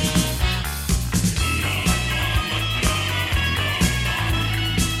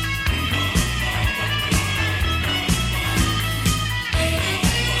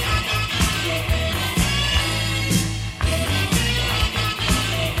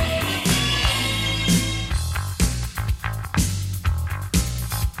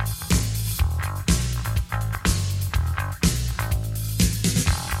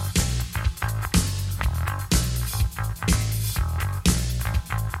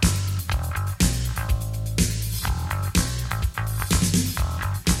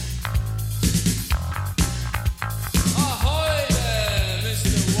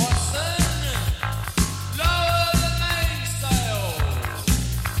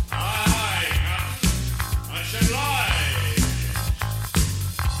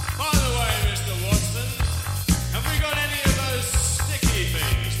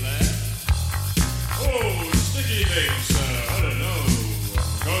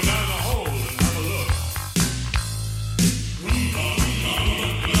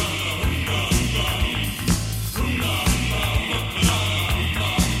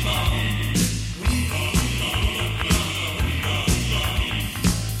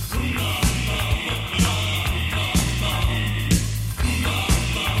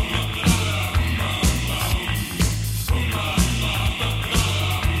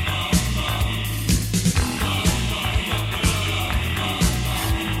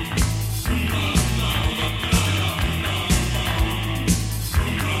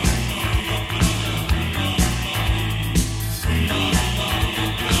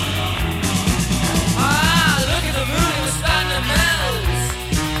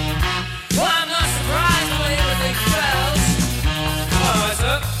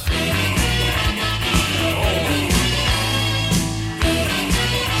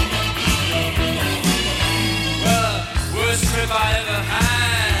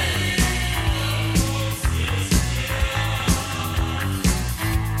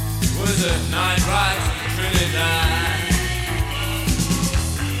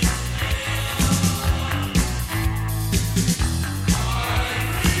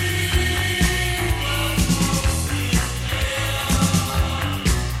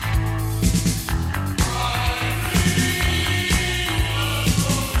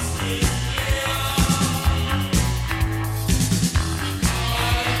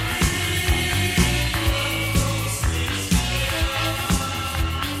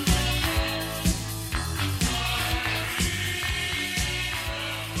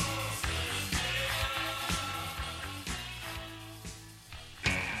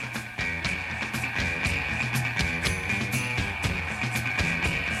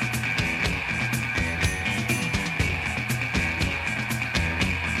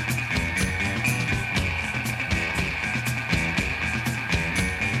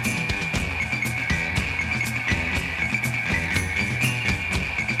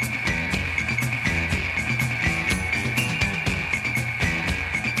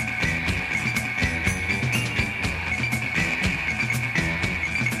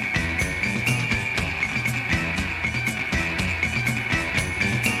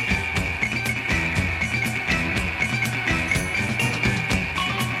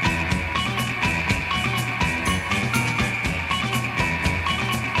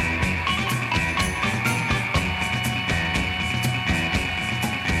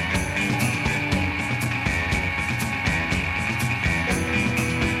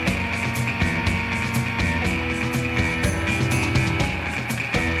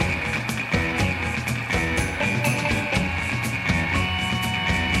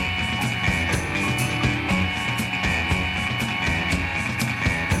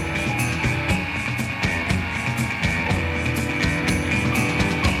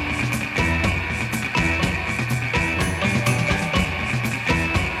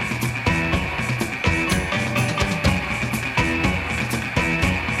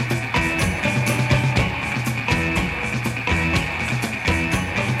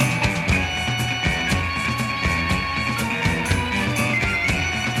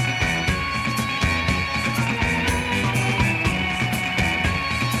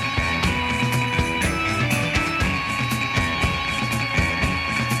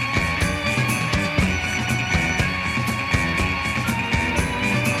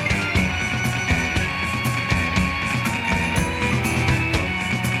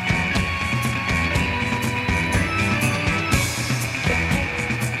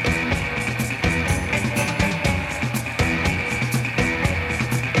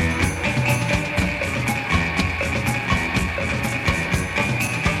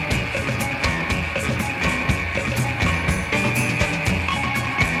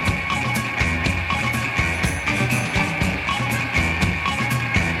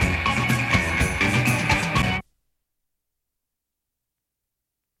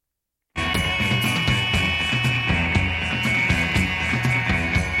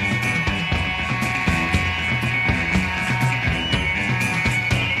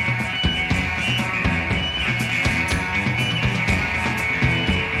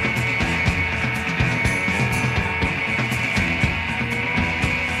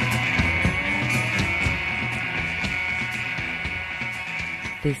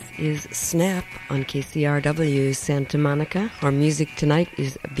 This is Snap on KCRW Santa Monica. Our music tonight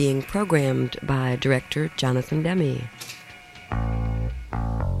is being programmed by director Jonathan Demme.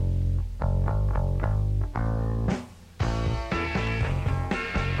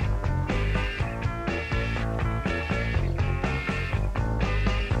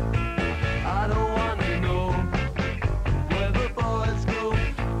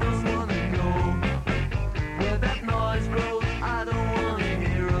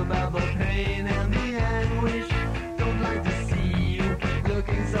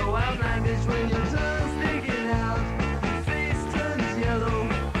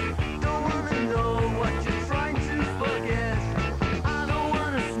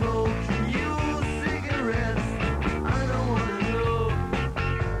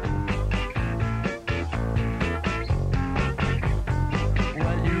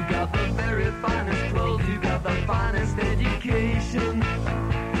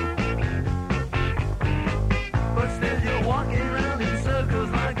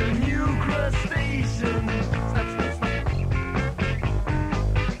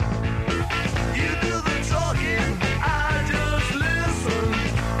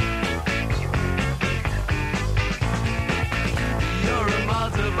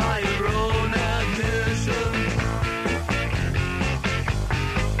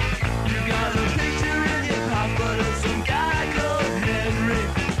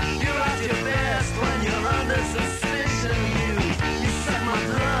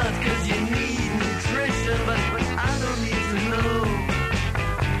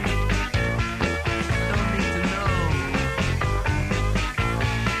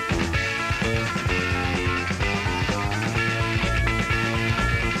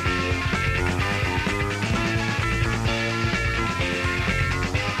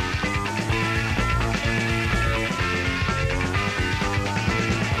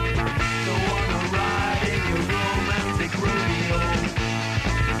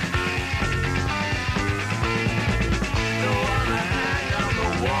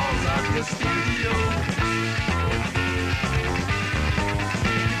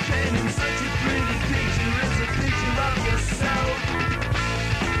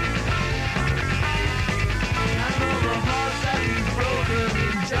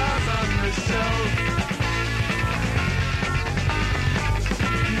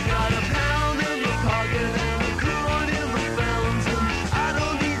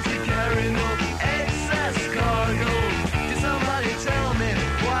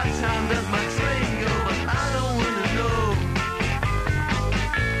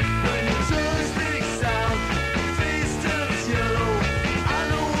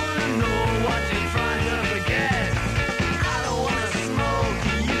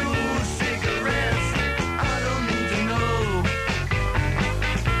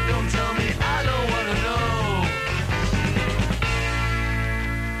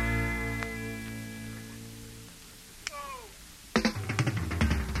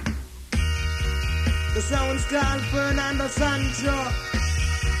 Sounds called Fernando Sancho,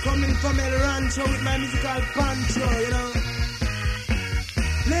 coming from El Rancho with my musical pancho, you know.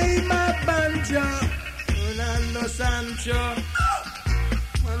 Play my banjo, Fernando Sancho.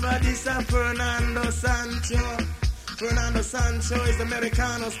 What is a Fernando Sancho? Fernando Sancho is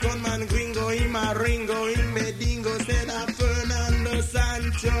Americano's gunman, gringo, him a ringo, him a dingo, said a Fernando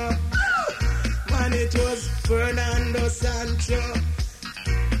Sancho. Man, it was Fernando Sancho.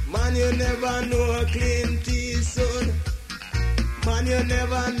 Man, you never know Clint Eastwood. Man, you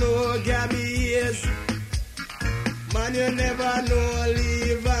never know Gabby Hayes. Man, you never know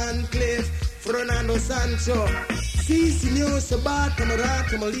Lee Van Cleef. Fernando Sancho. Si, signor, sabat, tamarat,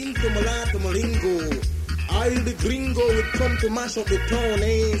 tamaling, tamalat, tamalingo. All the gringo would come to mash up the town,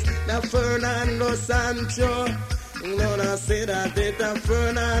 eh? Now Fernando Sancho. Lord, I say that it's a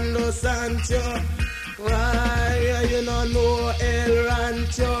Fernando Sancho. Why you don't know El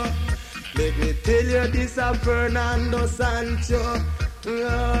Rancho? Let me tell you this a Fernando Sancho.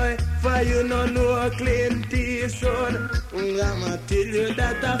 Why for you don't know Clint Eastwood? I'ma tell you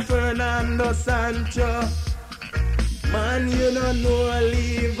that a Fernando Sancho. Man, you don't know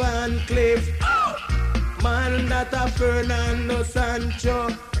Lee Van Cleef. Man, that a Fernando Sancho.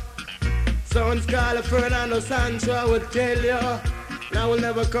 Sounds called Fernando Sancho, I would tell you. I will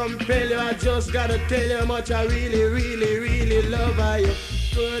never compel you, I just gotta tell you how much I really, really, really love you.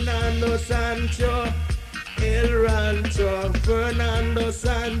 Fernando Sancho, El Rancho, Fernando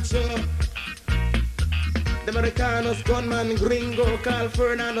Sancho. The Americanos gunman gringo called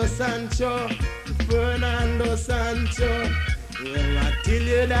Fernando Sancho, Fernando Sancho. Well, I tell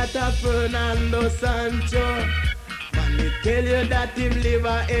you that a Fernando Sancho. Man, Me tell you that him live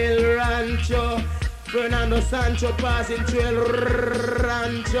a El Rancho. Fernando Sancho passing through El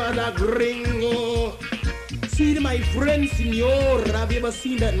Rancho, the gringo. See my friend, senor. Have you ever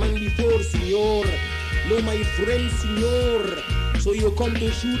seen that man before, senor? No, my friend, senor. So you come to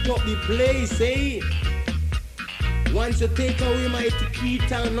shoot up the place, eh? Once you take away my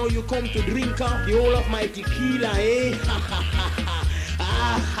tequila, now you come to drink off the whole of my tequila, eh?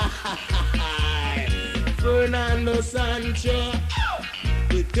 Fernando Sancho.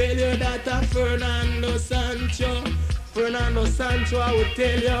 We tell you that a Fernando Sancho, I will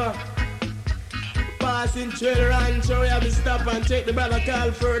tell you. Passing through El Rancho, we have to stop and take the brother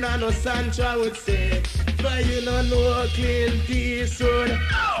called Fernando Sancho, I would say. But you don't know Clint Eastwood.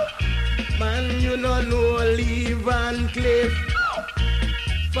 Man, you don't know Lee Van Cleef.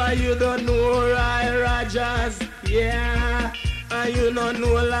 For you don't know Roy Rogers, yeah. And you don't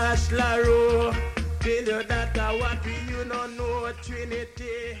know Lash LaRue. Tell you that I want you don't know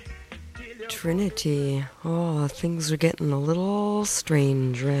Trinity. Trinity. Oh, things are getting a little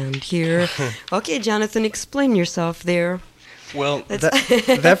strange around here. Okay, Jonathan, explain yourself there. Well,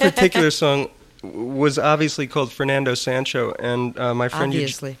 that particular song was obviously called Fernando Sancho, and my friend...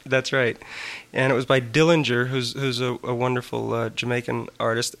 Obviously. That's right. And it was by Dillinger, who's a wonderful Jamaican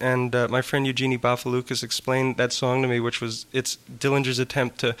artist. And my friend Eugenie Bafalukas explained that song to me, it's Dillinger's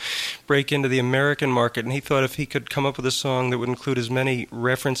attempt to break into the American market. And he thought if he could come up with a song that would include as many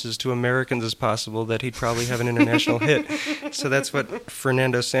references to Americans as possible, that he'd probably have an international hit. So that's what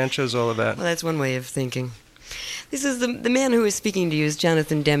Fernando Sancho's all about. Well, that's one way of thinking. This is the man who is speaking to you is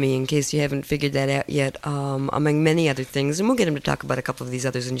Jonathan Demme, in case you haven't figured that out yet, among many other things. And we'll get him to talk about a couple of these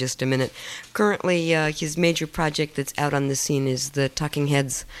others in just a minute. Currently, his major project that's out on the scene is the Talking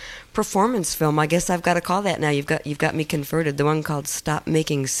Heads performance film. I guess I've got to call that now. You've got me converted. The one called Stop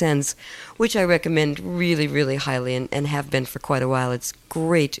Making Sense, which I recommend really, really highly and have been for quite a while. It's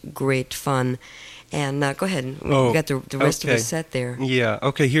great, great fun. And go ahead. We've got the rest of the set there. Yeah.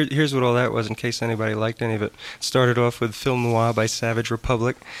 Okay, here's what all that was, in case anybody liked any of it. Started off with Film Noir by Savage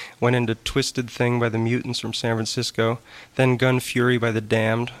Republic, went into Twisted Thing by the Mutants from San Francisco, then Gun Fury by the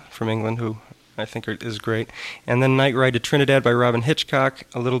Damned from England, who I think is great, and then Night Ride to Trinidad by Robin Hitchcock,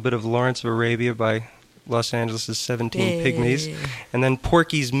 a little bit of Lawrence of Arabia by Los Angeles' 17 Pygmies, and then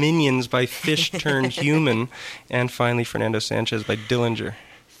Porky's Minions by Fish Turned Human, and finally Fernando Sanchez by Dillinger.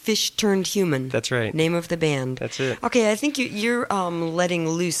 Fish Turned Human. That's right. Name of the band. That's it. Okay, I think you're letting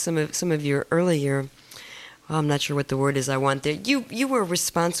loose some of your earlier. I'm not sure what the word is I want there. You were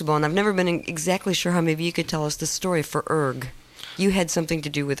responsible, and I've never been exactly sure how. Maybe you could tell us the story for Erg. You had something to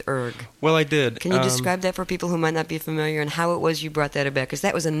do with Erg. Well, I did. Can you describe that for people who might not be familiar and how it was you brought that about? Because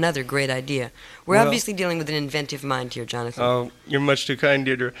that was another great idea. We're obviously dealing with an inventive mind here, Jonathan. Oh, you're much too kind,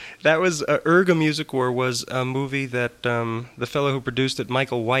 Deirdre. That was Erg, A Music War was a movie that the fellow who produced it,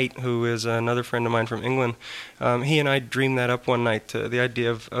 Michael White, who is another friend of mine from England, he and I dreamed that up one night, the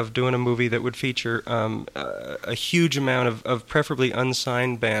idea of doing a movie that would feature a huge amount of preferably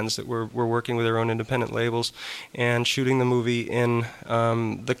unsigned bands that were working with their own independent labels and shooting the movie in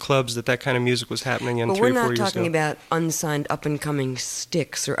the clubs that kind of music was happening in 3 or 4 years ago. But we're not talking about unsigned up-and-coming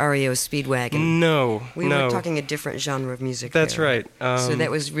Styx or REO Speedwagon. No, We were talking a different genre of music. That's there. right. So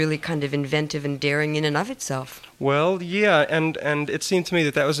that was really kind of inventive and daring in and of itself. Well, yeah, and it seemed to me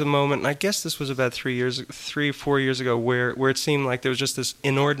that was a moment, and I guess this was about 3 or 4 years ago, where it seemed like there was just this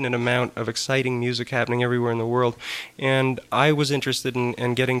inordinate amount of exciting music happening everywhere in the world, and I was interested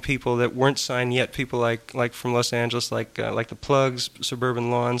in getting people that weren't signed yet, people like from Los Angeles, like the Plugs,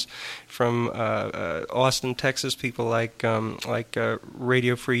 Suburban Lawns, from Austin, Texas, people like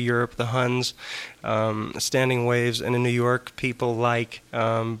Radio Free Europe, the Huns, Standing Waves, and in New York, people like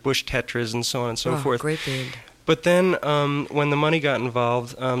Bush Tetras and so on and so forth. Great band. But then when the money got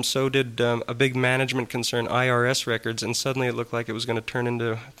involved, so did a big management concern, IRS Records, and suddenly it looked like it was going to turn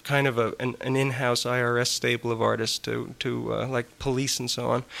into kind of an in-house IRS stable of artists to like Police and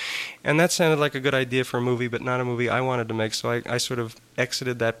so on. And that sounded like a good idea for a movie, but not a movie I wanted to make, so I sort of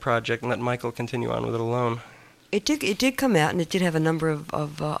exited that project and let Michael continue on with it alone. It did come out, and it did have a number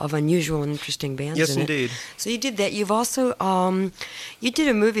of unusual and interesting bands in it. Yes, indeed. So you did that. You've also, you did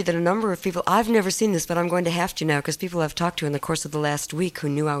a movie that a number of people, I've never seen this, but I'm going to have to now, because people I've talked to in the course of the last week who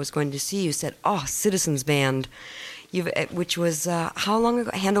knew I was going to see you said, oh, Citizens Band. which was how long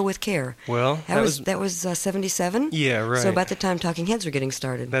ago? Handle with Care. Well, that was 77. Yeah, right. So about the time Talking Heads were getting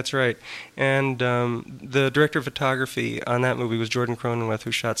started. That's right. And the director of photography on that movie was Jordan Cronenweth,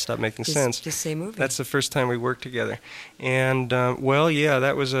 who shot Stop Making Sense. The same movie. That's the first time we worked together. And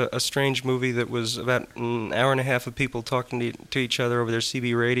that was a strange movie that was about an hour and a half of people talking to each other over their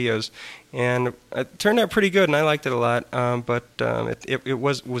CB radios. And it turned out pretty good, and I liked it a lot, but it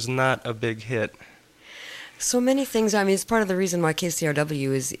was not a big hit. So many things. I mean, it's part of the reason why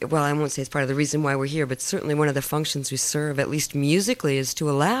KCRW is, well, I won't say it's part of the reason why we're here, but certainly one of the functions we serve, at least musically, is to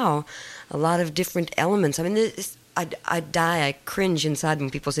allow a lot of different elements. I mean, I cringe inside when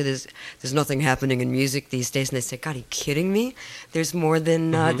people say there's nothing happening in music these days, and they say, God, are you kidding me? There's more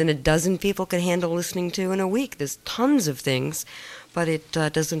than a dozen people can handle listening to in a week. There's tons of things, but it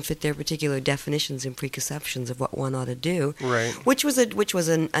doesn't fit their particular definitions and preconceptions of what one ought to do. Right. Which was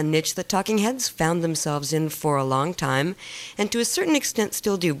a niche that Talking Heads found themselves in for a long time, and to a certain extent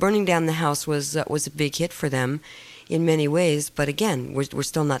still do. Burning Down the House was a big hit for them in many ways, but again, we're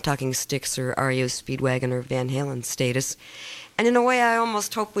still not talking Styx or REO Speedwagon or Van Halen status, and in a way, I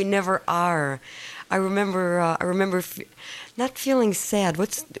almost hope we never are. I remember not feeling sad.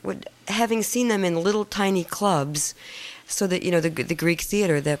 Having seen them in little tiny clubs. So that, you know, the Greek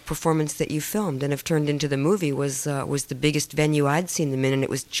Theater, the performance that you filmed and have turned into the movie was the biggest venue I'd seen them in, and it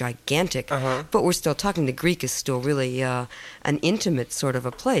was gigantic. But we're still talking, the Greek is still really an intimate sort of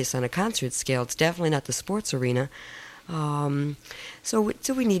a place on a concert scale. It's definitely not the sports arena. So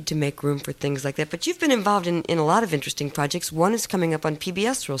we need to make room for things like that. But you've been involved in a lot of interesting projects. One is coming up on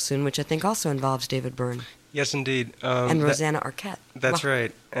PBS real soon, which I think also involves David Byrne. Yes, indeed. And Rosanna Arquette. That's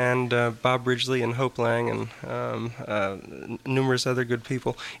right. And Bob Ridgely and Hope Lang and numerous other good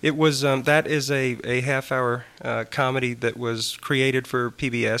people. It was that is a half-hour comedy that was created for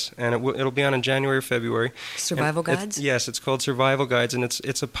PBS, and it'll be on in January or February. Survival Guides? Yes, it's called Survival Guides, and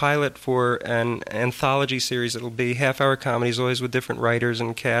it's a pilot for an anthology series. It'll be half-hour comedies, always with different writers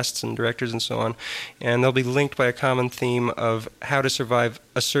and casts and directors and so on, and they'll be linked by a common theme of how to survive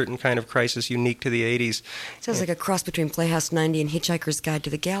a certain kind of crisis unique to the 80s. Sounds like a cross between Playhouse 90 and Hitchhiker's Guide to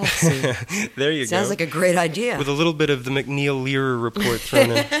the Galaxy. There you go. Sounds like a great idea. With a little bit of the McNeil Learer report thrown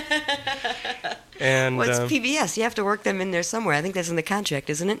in. And, well, it's PBS. You have to work them in there somewhere. I think that's in the contract,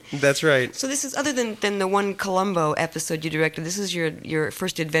 isn't it? That's right. So this is, other than the one Columbo episode you directed, this is your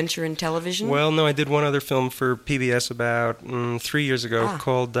first adventure in television? Well, no, I did one other film for PBS about 3 years ago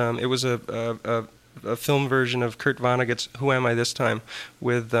called, it was a film version of Kurt Vonnegut's Who Am I This Time,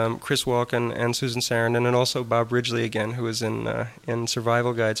 with Chris Walken and Susan Sarandon, and also Bob Ridgely again, who was in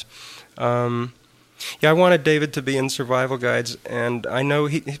Survival Guides. I wanted David to be in Survival Guides, and I know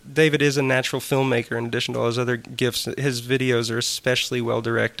David is a natural filmmaker in addition to all his other gifts. His videos are especially well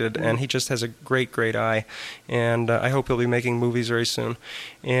directed, and he just has a great eye, and I hope he'll be making movies very soon.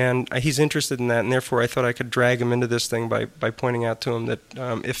 And he's interested in that, and therefore I thought I could drag him into this thing by pointing out to him that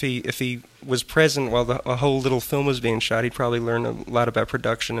if he was present while a whole little film was being shot, he'd probably learn a lot about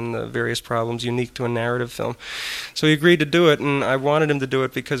production and the various problems unique to a narrative film. So he agreed to do it, and I wanted him to do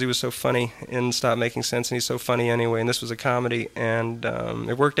it because he was so funny in Stop Making Sense, and he's so funny anyway, and this was a comedy, and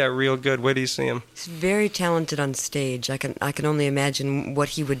it worked out real good. Wait till you see him. He's very talented on stage. I can only imagine what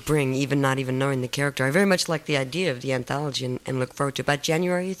he would bring, not even knowing the character. I very much like the idea of the anthology and look forward to it. About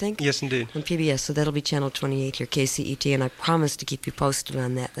January, you think? Yes, indeed. On PBS, so that'll be Channel 28 here, KCET, and I promise to keep you posted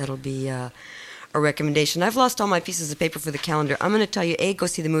on that. That'll be a recommendation. I've lost all my pieces of paper for the calendar. I'm going to tell you, A, go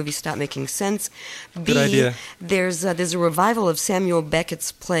see the movie Stop Making Sense. B, good idea. There's a revival of Samuel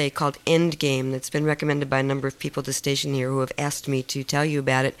Beckett's play called Endgame that's been recommended by a number of people at the station here who have asked me to tell you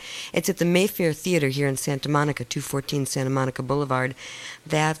about it. It's at the Mayfair Theater here in Santa Monica, 214 Santa Monica Boulevard.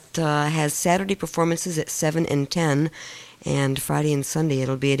 That has Saturday performances at 7 and 10. And Friday and Sunday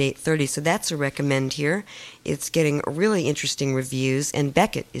it'll be at 8:30, so that's a recommend here. It's getting really interesting reviews, and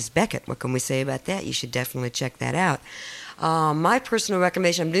Beckett is Beckett. What can we say about that? You should definitely check that out. My personal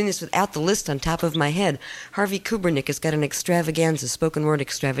recommendation, I'm doing this without the list on top of my head. Harvey Kubernick has got an extravaganza, spoken word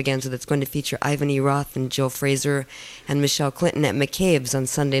extravaganza, that's going to feature Ivan E. Roth and Jill Fraser and Michelle Clinton at McCabe's on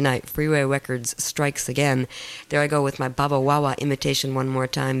Sunday night. Freeway Records strikes again. There I go with my Baba Wawa imitation one more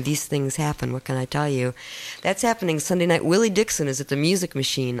time. These things happen, what can I tell you? That's happening Sunday night. Willie Dixon is at the Music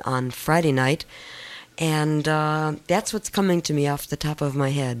Machine on Friday night. And that's what's coming to me off the top of my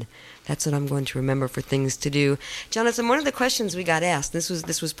head. That's what I'm going to remember for things to do. Jonathan, one of the questions we got asked, this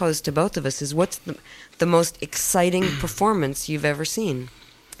was posed to both of us, is what's the most exciting performance you've ever seen?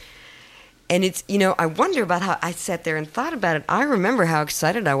 And it's, I wonder about how I sat there and thought about it. I remember how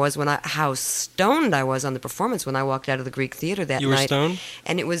excited I was how stoned I was on the performance when I walked out of the Greek Theater that night. You were stoned?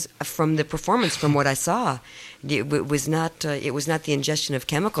 And it was from the performance, from what I saw. It was not the ingestion of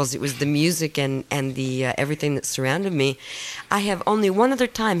chemicals. It was the music and the everything that surrounded me. I have only one other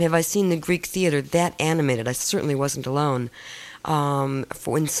time have I seen the Greek Theater that animated. I certainly wasn't alone.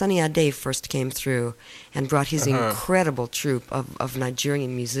 When Sunny Ade first came through and brought his incredible troupe of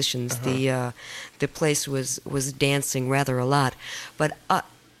Nigerian musicians, the place was dancing rather a lot. But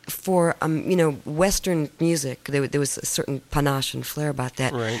for Western music, there was a certain panache and flair about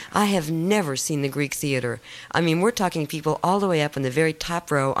that. Right. I have never seen the Greek Theater. I mean, we're talking people all the way up in the very top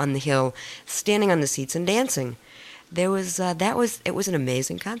row on the hill, standing on the seats and dancing. It was an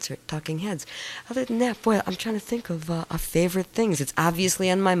amazing concert, Talking Heads. Other than that, boy, I'm trying to think of favorite things. It's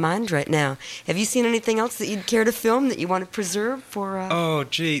obviously on my mind right now. Have you seen anything else that you'd care to film that you want to preserve for? Oh,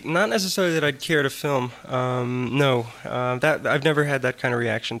 gee, not necessarily that I'd care to film. No, that I've never had that kind of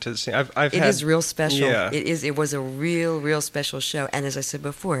reaction to the scene. It is real special. Yeah. It was a real special show, and as I said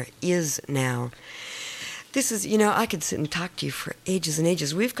before, is now. This is, I could sit and talk to you for ages and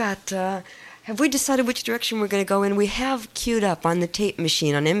ages. We've got. Have we decided which direction we're going to go in? We have queued up on the tape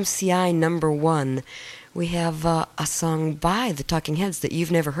machine on MCI number 1. We have a song by the Talking Heads that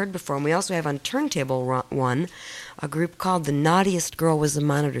you've never heard before, and we also have on turntable 1 a group called The Naughtiest Girl Was a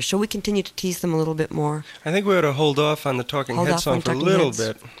Monitor. Shall we continue to tease them a little bit more? I think we ought to hold off on the Talking Heads song for a little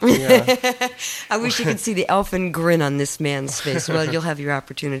bit. Yeah. I wish you could see the elfin grin on this man's face. Well, you'll have your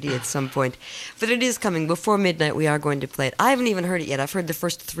opportunity at some point. But it is coming. Before midnight, we are going to play it. I haven't even heard it yet. I've heard the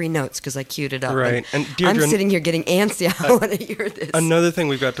first 3 notes because I queued it up. Right. And Deirdre, I'm sitting here getting antsy. I want to hear this. Another thing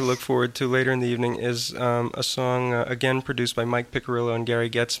we've got to look forward to later in the evening is a song, again produced by Mike Piccirillo and Gary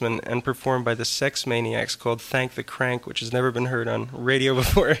Getzman and performed by the Sex Maniacs called Thank the Crank, which has never been heard on radio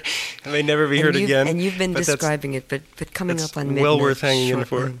before. It may never be heard again. And you've been describing it, but coming up on midnight. Well worth hanging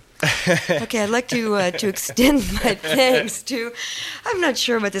shortly. in for. Okay, I'd like to extend my thanks to. I'm not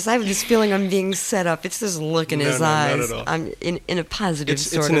sure about this. I have this feeling I'm being set up. It's this look in his eyes. Not at all. I'm in a positive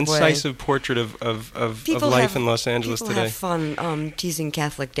sort of way. It's an incisive portrait of life in Los Angeles today. People have fun teasing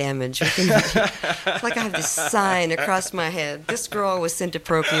Catholic damage. It's like I have this sign across my head. This girl was sent to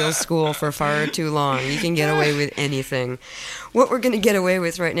parochial school for far too long. You can get away with anything. What we're going to get away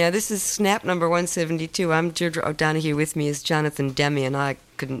with right now, this is Snap number 172. I'm Deirdre O'Donoghue. With me is Jonathan Demme, and I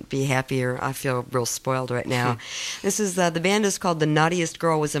couldn't be happier. I feel real spoiled right now. This is the band is called The Naughtiest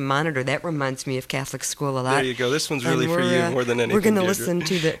Girl Was a Monitor. That reminds me of Catholic school a lot. There you go. This one's really for you more than anything. We're going to Deirdre.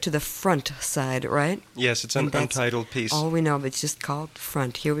 listen to the front side, right? Yes, it's an untitled piece. All we know, but it's just called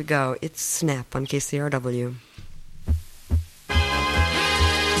Front. Here we go. It's Snap on KCRW. Thank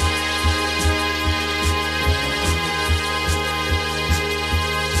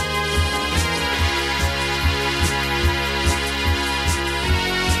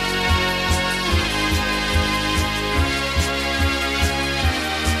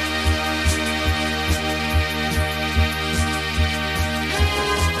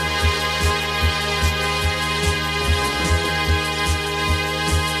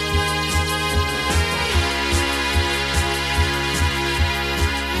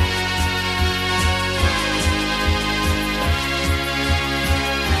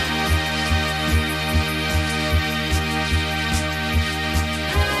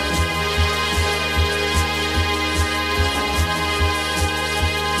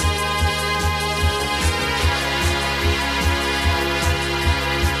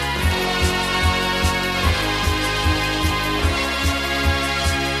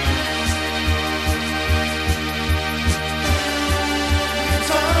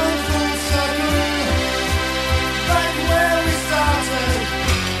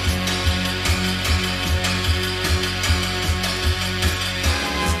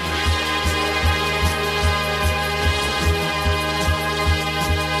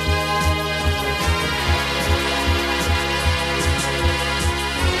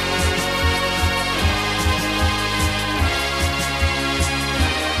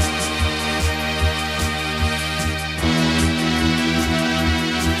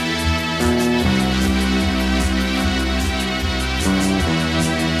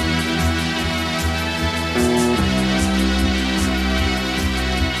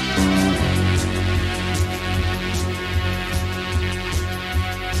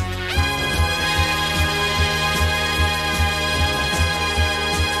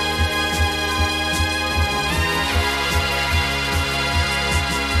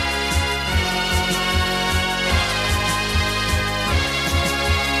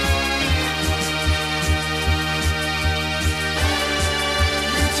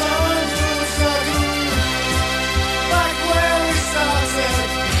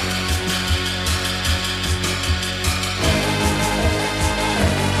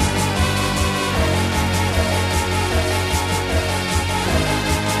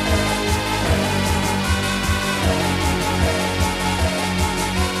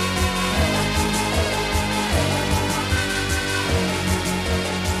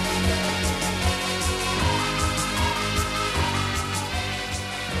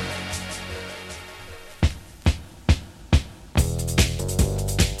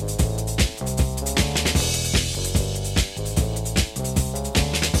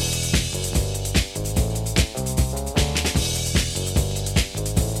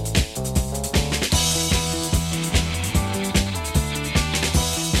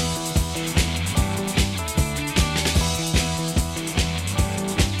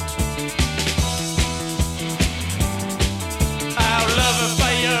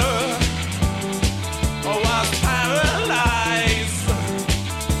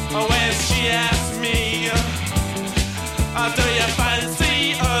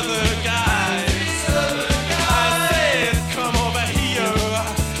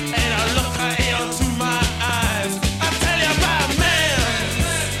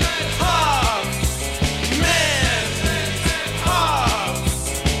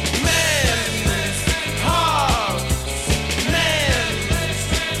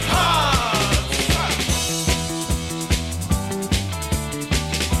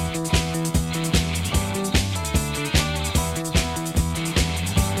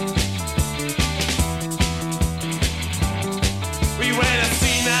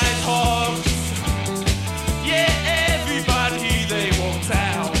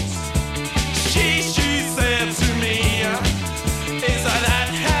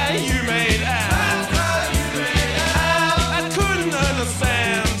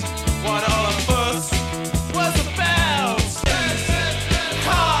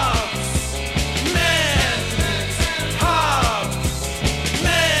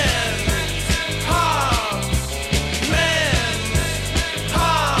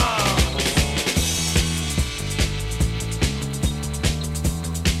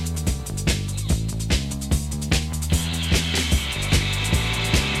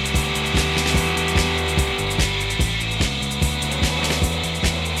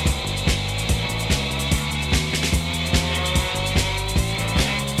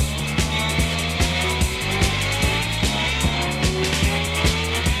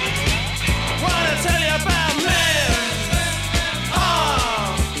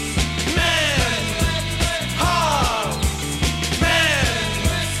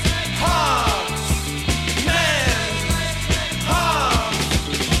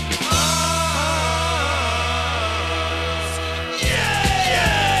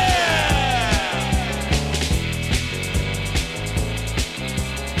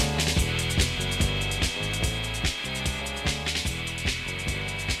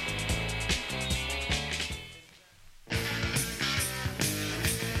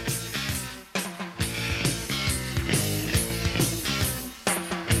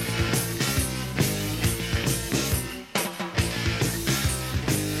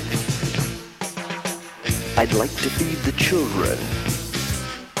I'd like to feed the children,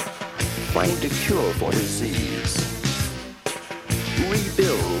 find a cure for disease,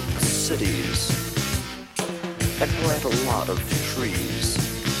 rebuild the cities, and plant a lot of trees.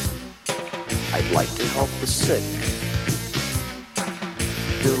 I'd like to help the sick,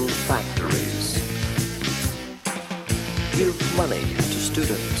 build factories, give money to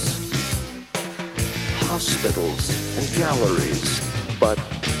students, hospitals and galleries, but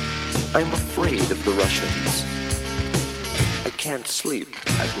I'm afraid of the Russians. I can't sleep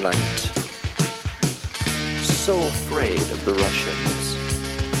at night. So afraid of the Russians.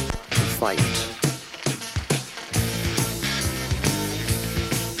 Fight.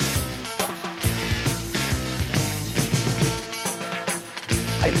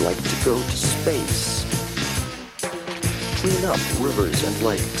 I'd like to go to space, clean up rivers and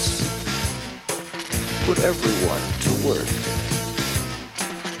lakes, put everyone to work,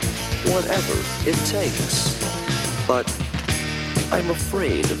 whatever it takes. But I'm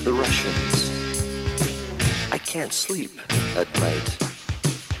afraid of the Russians. I can't sleep at night.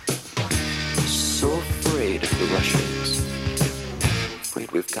 So afraid of the Russians.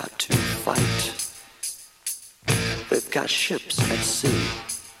 Afraid we've got to fight. They've got ships at sea.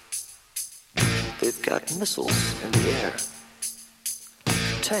 They've got missiles in the air.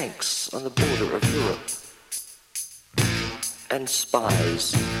 Tanks on the border of Europe. And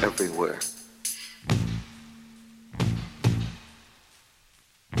spies everywhere.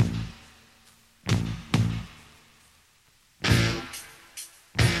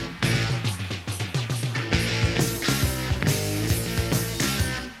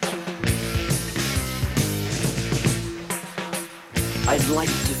 I'd like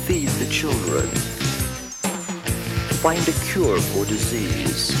to feed the children, find a cure for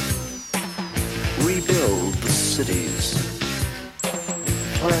disease, rebuild the cities,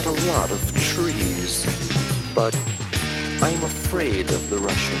 plant a lot of trees, but I'm afraid of the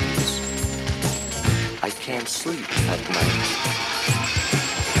Russians. I can't sleep at night.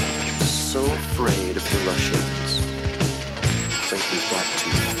 So afraid of the Russians. Think we've got to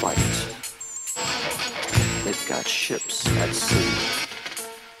fight. They've got ships at sea.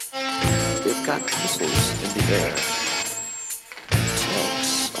 They've got missiles in the air.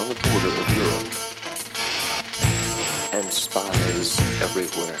 Tanks on the border of Europe. And spies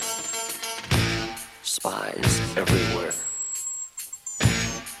everywhere. Spies everywhere.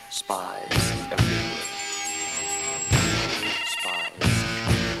 Spies everywhere. Spies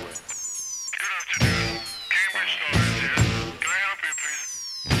everywhere. Good afternoon. Cambridge Stars here. Can I help you, please?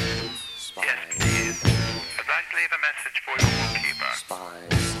 Spies. Yes, please. I'd like to leave a message for your bookkeeper.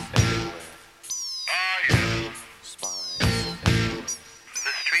 Spies everywhere. Ah, yes. Spies everywhere.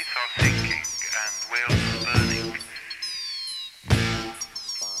 The streets are sinking and Wales is burning.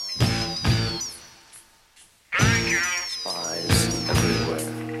 Spies. Thank you. Spies everywhere.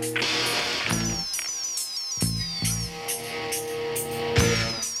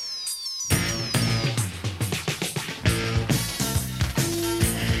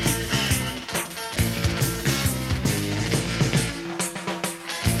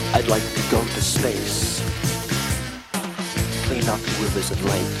 I'd like to go to space, clean up rivers and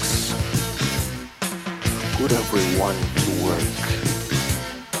lakes, put everyone to work,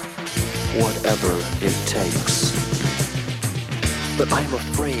 whatever it takes. But I'm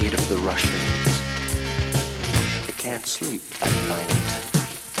afraid of the Russians. I can't sleep at night.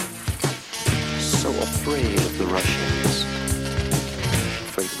 So afraid of the Russians.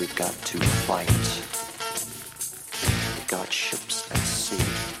 Afraid we've got to fight. They've got ships at sea.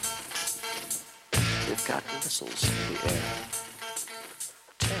 They've got missiles in the air.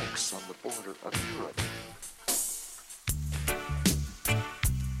 Tanks on the border of Europe.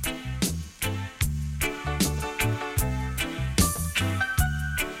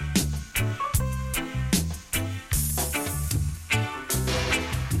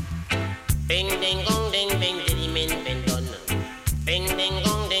 Bing ding gong ding bing diddy min bin dun. Bing ding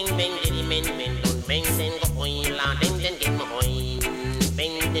gong ding bing diddy min bin dun. Bing ding go hoy la ding ding gim hoy.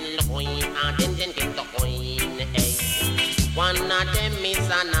 Bing ding lo hoy la ding ding gim to hoy. Hey, one of them is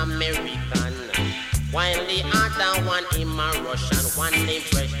an American, while the other one him a Russian. One named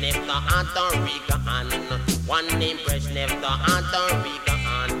Brezhnev, the other Reagan. One named Brezhnev, the other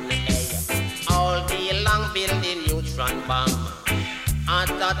Reagan. Hey, all day long building neutron bomb. At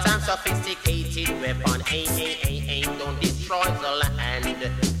the time, sophisticated weapon. Hey, hey, hey, hey, don't destroy the land.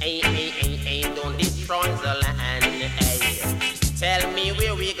 Hey, hey, hey, hey, don't destroy the land. Hey, tell me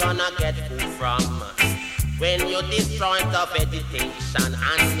where we gonna get food from when you destroy the vegetation,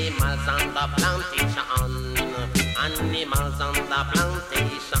 animals on the plantation, animals on the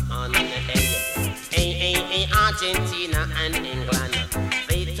plantation. Hey, Argentina and England.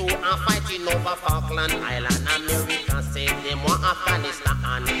 They two are fighting over Falkland Island. America said they want Afghanistan.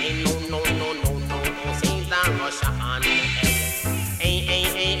 No, say that Russia and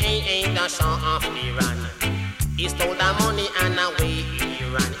the Shah of Iran. He stole the money and away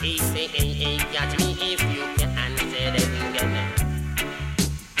Iran. He say, catch me if you can, say that again.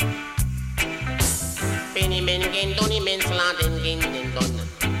 Penny men gen doni men sladen gen don.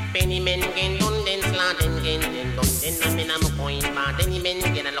 Penny men gen don den sladen gen don. Den men am coin, but any men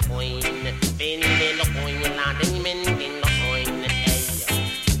gen a coin. Penny men a coin, la den men gen a coin.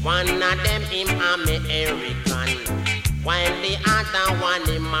 One of them him American, while the other one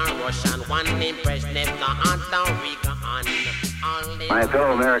him a Russian. One name Brezhnev, the other Reagan. My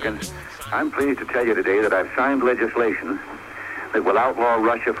fellow Americans, I'm pleased to tell you today that I've signed legislation that will outlaw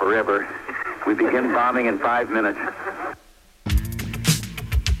Russia forever. We begin bombing in 5 minutes.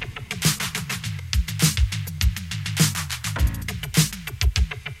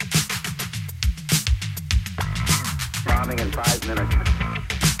 Bombing in 5 minutes.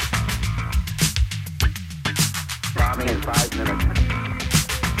 Bombing in 5 minutes.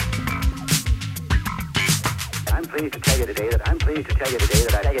 I'm pleased to tell you today that I'm pleased to tell you today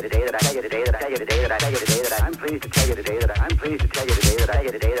that I tell you today that I tell you today that I tell you today that I tell you today that I'm pleased to tell you today that I'm pleased to tell you today that I tell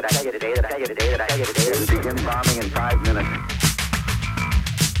you today that I tell you today that I tell you today that I tell you today that we begin bombing in 5 minutes.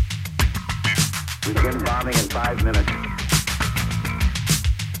 We begin bombing in 5 minutes.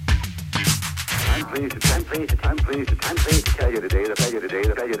 I'm pleased to tell you today that tell you today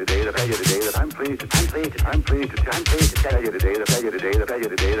that tell you today that tell you today that I'm pleased to tell you today that tell you today that tell you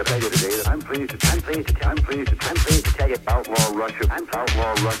today that tell you today that I'm pleased to tell you outlaw Russia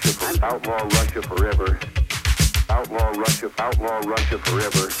forever. Outlaw Russia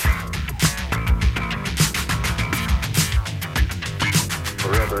forever.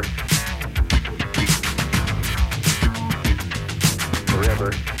 Forever.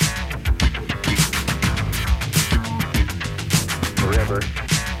 Forever. Forever.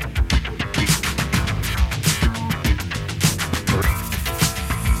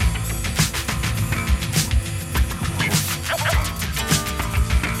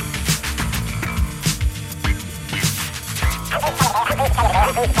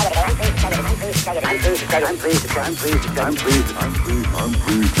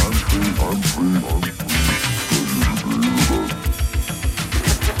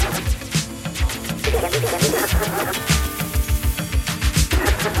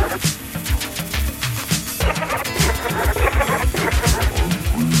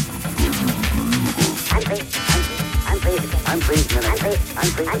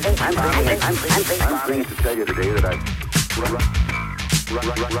 I'm pleased to tell you today that forever.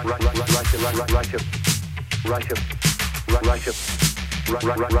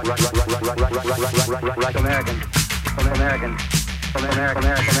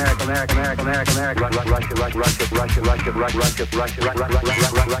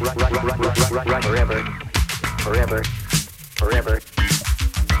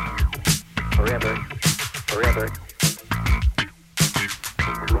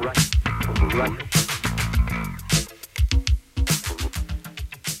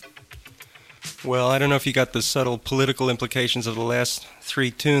 Well, I don't know if you got the subtle political implications of the last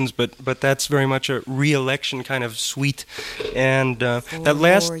three tunes, but that's very much a re-election kind of suite. And that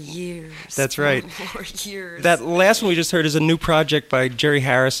last 4 years. That's right. 4 years. That last one we just heard is a new project by Jerry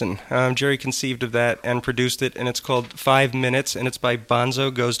Harrison. Jerry conceived of that and produced it, and it's called 5 Minutes, and it's by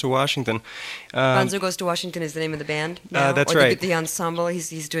Bonzo Goes to Washington. Bonzo Goes to Washington is the name of the band now? That's or right. The ensemble.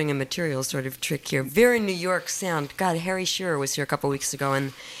 He's doing a material sort of trick here. Very New York sound. God, Harry Shearer was here a couple weeks ago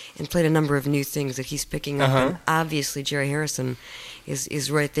and played a number of new things that he's picking up. And obviously, Jerry Harrison is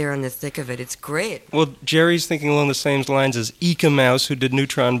right there in the thick of it. It's great. Well, Jerry's thinking along the same lines as Eka Mouse, who did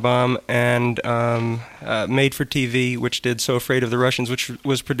Neutron Bomb, and Made for TV, which did So Afraid of the Russians, which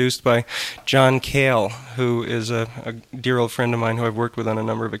was produced by John Cale, who is a dear old friend of mine who I've worked with on a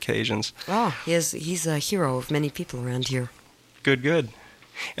number of occasions. Oh, he's a hero of many people around here. Good.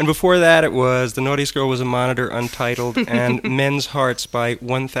 And before that, it was The Naughtiest Girl Was a Monitor, Untitled, and Men's Hearts by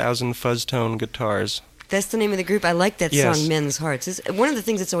 1000 Fuzztone Guitars. That's the name of the group. I like that song, Men's Hearts. One of the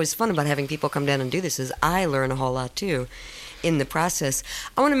things that's always fun about having people come down and do this is I learn a whole lot, too, in the process.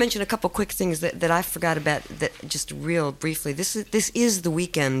 I want to mention a couple quick things that I forgot about, that just real briefly. This is the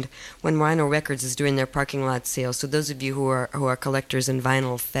weekend when Rhino Records is doing their parking lot sale. So those of you who are collectors and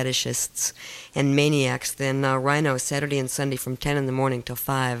vinyl fetishists and maniacs, then Rhino is Saturday and Sunday from 10 in the morning till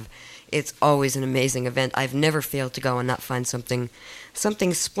 5. It's always an amazing event. I've never failed to go and not find something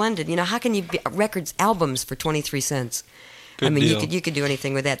splendid. You know, how can you records albums for 23 cents? Good I mean, deal. you could do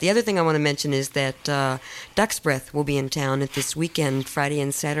anything with that. The other thing I want to mention is that Duck's Breath will be in town at this weekend, Friday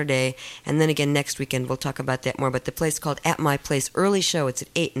and Saturday, and then again next weekend. We'll talk about that more. But the place called At My Place, early show. It's at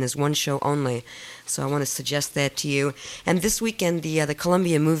 8, and there's one show only. So I want to suggest that to you. And this weekend, the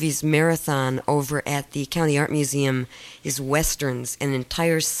Columbia Movies Marathon over at the County Art Museum is Westerns, an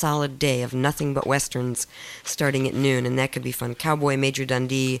entire solid day of nothing but Westerns starting at noon, and that could be fun. Cowboy, Major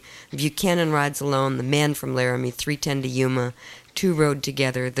Dundee, Buchanan Rides Alone, The Man from Laramie, 310 to Yuma, Two Rode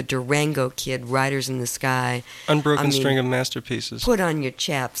Together, The Durango Kid, Riders in the Sky. Unbroken String of Masterpieces. Put on your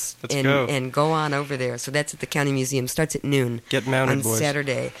chaps and go on over there. So that's at the County Museum. Starts at noon. Get mounted, on boys.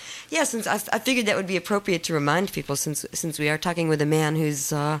 Saturday. Yeah, since I figured that would be appropriate to remind people, since we are talking with a man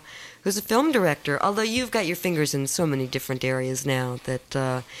who's a film director. Although you've got your fingers in so many different areas now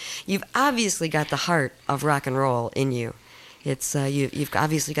that you've obviously got the heart of rock and roll in you. It's you've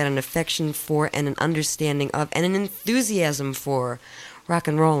obviously got an affection for and an understanding of and an enthusiasm for rock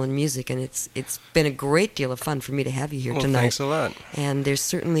and roll and music, and it's been a great deal of fun for me to have you here tonight. Thanks a lot. And there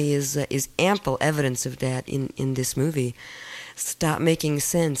certainly is ample evidence of that in this movie. Stop Making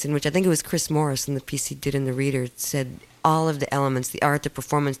Sense, in which I think it was Chris Morris in the piece he did in the Reader said all of the elements, the art, the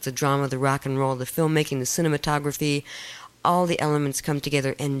performance, the drama, the rock and roll, the filmmaking, the cinematography, all the elements come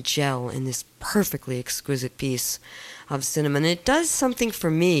together and gel in this perfectly exquisite piece of cinema. And it does something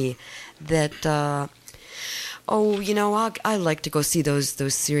for me that, I like to go see those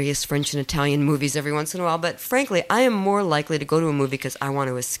serious French and Italian movies every once in a while, but frankly, I am more likely to go to a movie because I want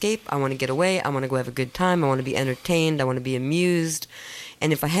to escape, I want to get away, I want to go have a good time, I want to be entertained, I want to be amused.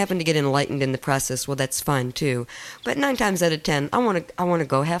 And if I happen to get enlightened in the process, well, that's fine too. But 9 times out of 10, I want to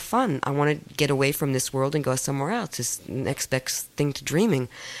go have fun. I want to get away from this world and go somewhere else. It's the next best thing to dreaming.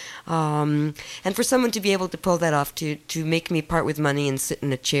 And for someone to be able to pull that off, to make me part with money and sit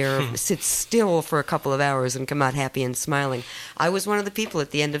in a chair, sit still for a couple of hours and come out happy and smiling. I was one of the people at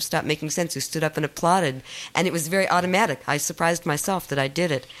the end of Stop Making Sense who stood up and applauded, and it was very automatic. I surprised myself that I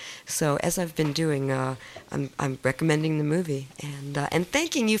did it. So as I've been doing, I'm recommending the movie and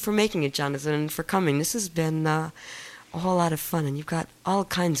thanking you for making it, Jonathan, and for coming. This has been a whole lot of fun, and you've got all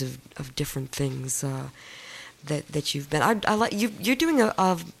kinds of different things that you've been. I like you're doing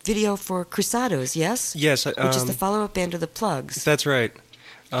a video for Cruzados, yes? Yes, which is the follow-up band to the Plugs. That's right.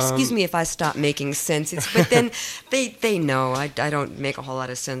 Excuse me if I stop making sense. But then they know I don't make a whole lot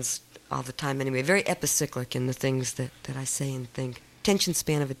of sense all the time anyway. Very epicyclic in the things that I say and think. Attention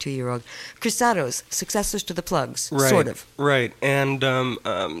span of a 2-year-old. Cruzados, successors to the Plugs, right, sort of. Right, and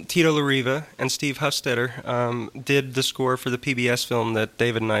Tito LaRiva and Steve Hufstetter did the score for the PBS film that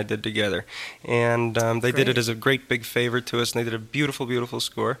David and I did together. And they did it as a great big favor to us, and they did a beautiful, beautiful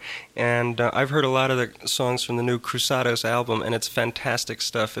score. And I've heard a lot of the songs from the new Cruzados album, and it's fantastic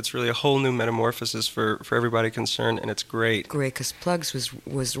stuff. It's really a whole new metamorphosis for everybody concerned, and it's great. Great, because Plugs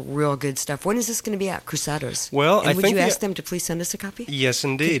was real good stuff. When is this going to be out, Cruzados? Well, and I would think you ask them to please send us a copy? Yes,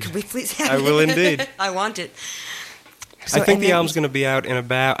 indeed. Could we please? I will indeed. I want it. So, I think the album's going to be out in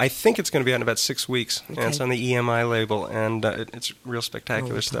about 6 weeks, Okay. and it's on the EMI label, and it's real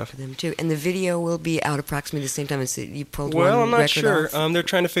spectacular stuff. For them too, and the video will be out approximately the same time as you pulled one. Well, I'm not record sure. off? They're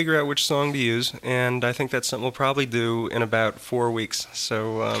trying to figure out which song to use, and I think that's something we'll probably do in about 4 weeks.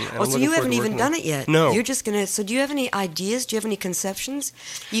 So, so you haven't even done it yet? No. You're just gonna. So, do you have any ideas? Do you have any conceptions?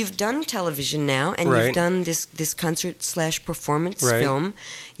 You've done television now, and Right. you've done this concert/performance Right. film.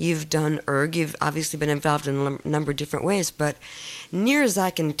 You've done ERG. You've obviously been involved in a number of different ways, but near as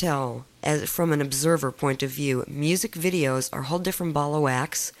I can tell, from an observer point of view, music videos are a whole different ball of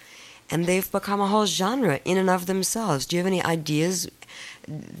wax, and they've become a whole genre in and of themselves. Do you have any ideas?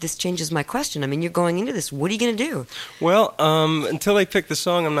 This changes my question. I mean, you're going into this. What are you going to do? Well, until they pick the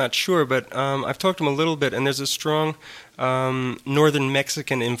song, I'm not sure, but I've talked to them a little bit, and there's a strong northern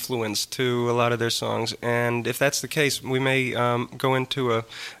Mexican influence to a lot of their songs, and if that's the case, we may go into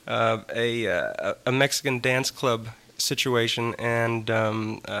a Mexican dance club situation and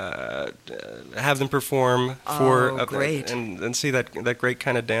have them perform for great. and see that great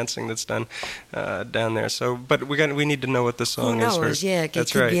kind of dancing that's done down there. So, but we need to know what the song Who is knows? first. Yeah, it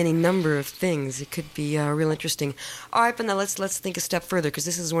That's could right. be any number of things. It could be real interesting. All right, but now let's think a step further, because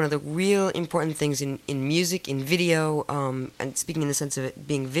this is one of the real important things in music, in video, and speaking in the sense of it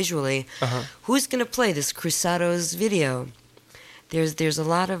being visually. Uh-huh. Who's going to play this Cruzados video? There's a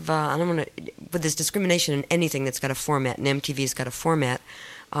lot of but there's discrimination in anything that's got a format, and MTV's got a format,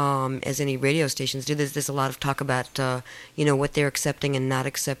 as any radio stations do. There's a lot of talk about what they're accepting and not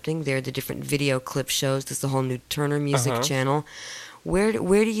accepting. There are the different video clip shows. There's the whole new Turner Music channel. Where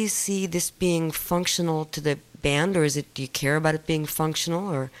do you see this being functional to the band, or do you care about it being functional,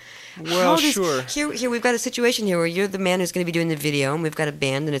 or Well, sure. Here we've got a situation here where you're the man who's going to be doing the video, and we've got a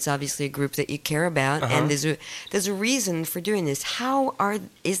band, and it's obviously a group that you care about, and there's a reason for doing this.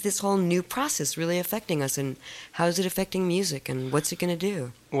 Is this whole new process really affecting us, and how is it affecting music, and what's it going to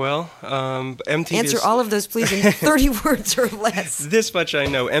do? Well, MTV Answer all of those, please, in 30 words or less. This much I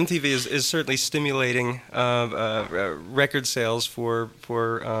know. MTV is certainly stimulating record sales for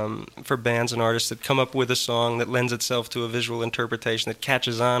bands and artists that come up with a song that lends itself to a visual interpretation that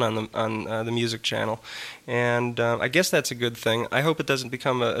catches on the music channel, and I guess that's a good thing. I hope it doesn't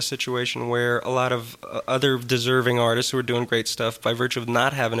become a situation where a lot of other deserving artists who are doing great stuff, by virtue of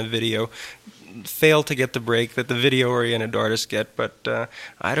not having a video, fail to get the break that the video-oriented artists get, but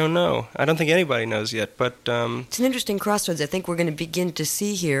I don't know. I don't think anybody knows yet, but... It's an interesting crossroads. I think we're going to begin to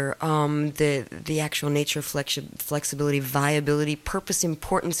see here the actual nature, flexibility, viability, purpose,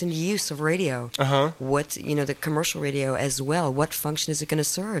 importance, and use of radio. What, the commercial radio as well. What function is it going to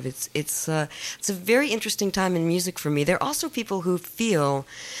serve? It's a very interesting time in music for me. There are also people who feel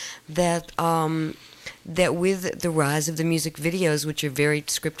that... that with the rise of the music videos, which are very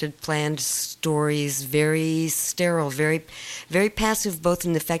scripted, planned stories, very sterile, very, very passive, both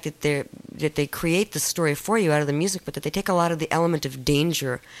in the fact that they create the story for you out of the music, but that they take a lot of the element of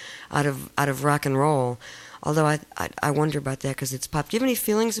danger out of rock and roll. Although I wonder about that because it's pop. Do you have any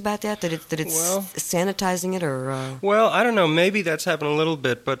feelings about that? That it's sanitizing it, or? Well, I don't know. Maybe that's happened a little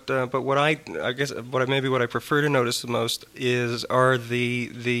bit, but what I prefer to notice the most are the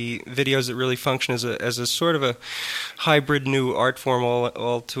videos that really function as a sort of a hybrid new art form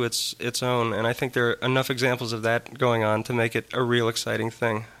all to its own. And I think there are enough examples of that going on to make it a real exciting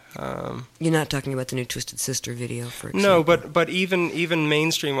thing. You're not talking about the new Twisted Sister video, for example. No, but even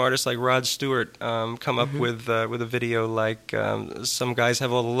mainstream artists like Rod Stewart come up with a video like Some Guys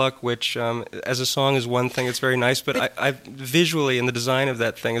Have All the Luck, which as a song is one thing. It's very nice, but I visually, and the design of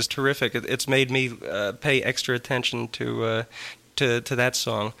that thing is terrific. It's made me pay extra attention to that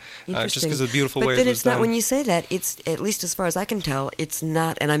song, just because of the beautiful way it was done. But then it's not, when you say that, it's, at least as far as I can tell, it's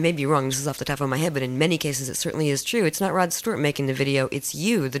not, and I may be wrong, this is off the top of my head, but in many cases it certainly is true, it's not Rod Stewart making the video, it's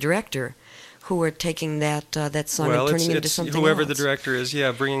you, the director, who are taking that song and turning it into something whoever else. The director is,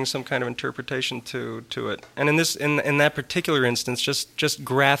 bringing some kind of interpretation to it. And in that particular instance, just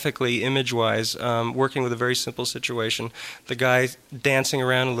graphically, image-wise, working with a very simple situation, the guy dancing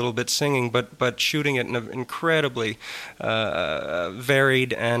around a little bit, singing, but shooting it in an incredibly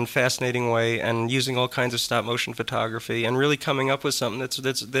varied and fascinating way, and using all kinds of stop-motion photography, and really coming up with something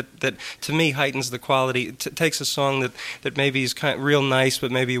that to me heightens the quality. Takes a song that maybe is real nice,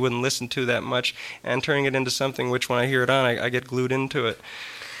 but maybe you wouldn't listen to that much, and turning it into something which, when I hear it on, I get glued into it.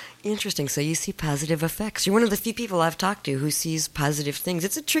 Interesting. So you see positive effects. You're one of the few people I've talked to who sees positive things.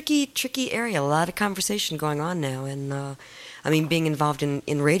 It's a tricky area. A lot of conversation going on now. And, being involved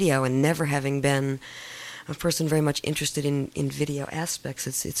in radio and never having been a person very much interested in video aspects,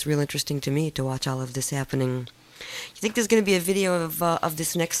 it's real interesting to me to watch all of this happening. You think there's going to be a video of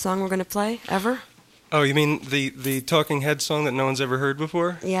this next song we're going to play, ever? Oh, you mean the Talking Heads song that no one's ever heard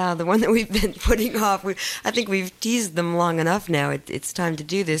before? Yeah, the one that we've been putting off. I think we've teased them long enough now. It's time to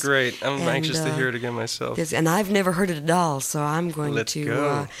do this. Great. I'm anxious to hear it again myself. And I've never heard it at all, so I'm going Let's to...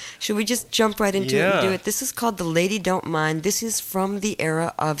 go. Should we just jump right into it and do it? This is called The Lady Don't Mind. This is from the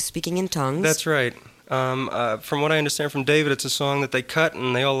era of Speaking in Tongues. That's right. From what I understand from David, it's a song that they cut,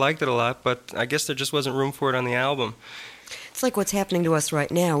 and they all liked it a lot, but I guess there just wasn't room for it on the album. It's like what's happening to us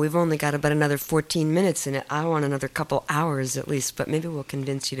right now. We've only got about another 14 minutes in it. I want another couple hours at least, but maybe we'll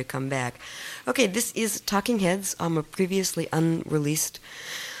convince you to come back. Okay, this is Talking Heads, a previously unreleased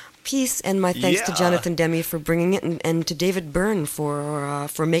piece, and my thanks to Jonathan Demme for bringing it, and to David Byrne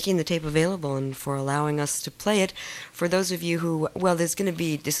for making the tape available and for allowing us to play it. For those of you who, there's going to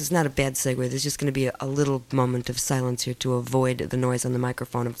be, this is not a bad segue, there's just going to be a little moment of silence here to avoid the noise on the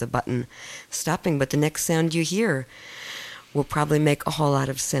microphone of the button stopping, but the next sound you hear will probably make a whole lot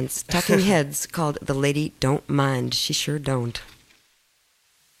of sense. Talking Heads, called The Lady Don't Mind. She sure don't.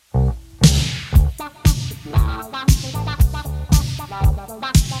 Last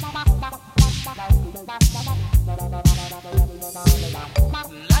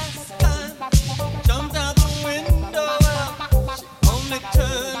time, jumped out the window, she only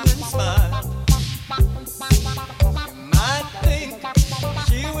turned and smiled. You might think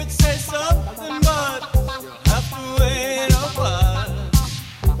she would say something, but you'll have to wait a while.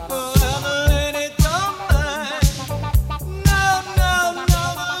 Well, the lady don't mind. No,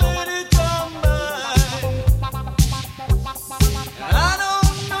 the lady don't mind. I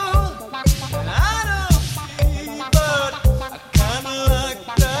don't know, and I don't see, but I kinda like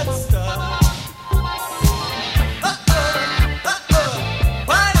that style.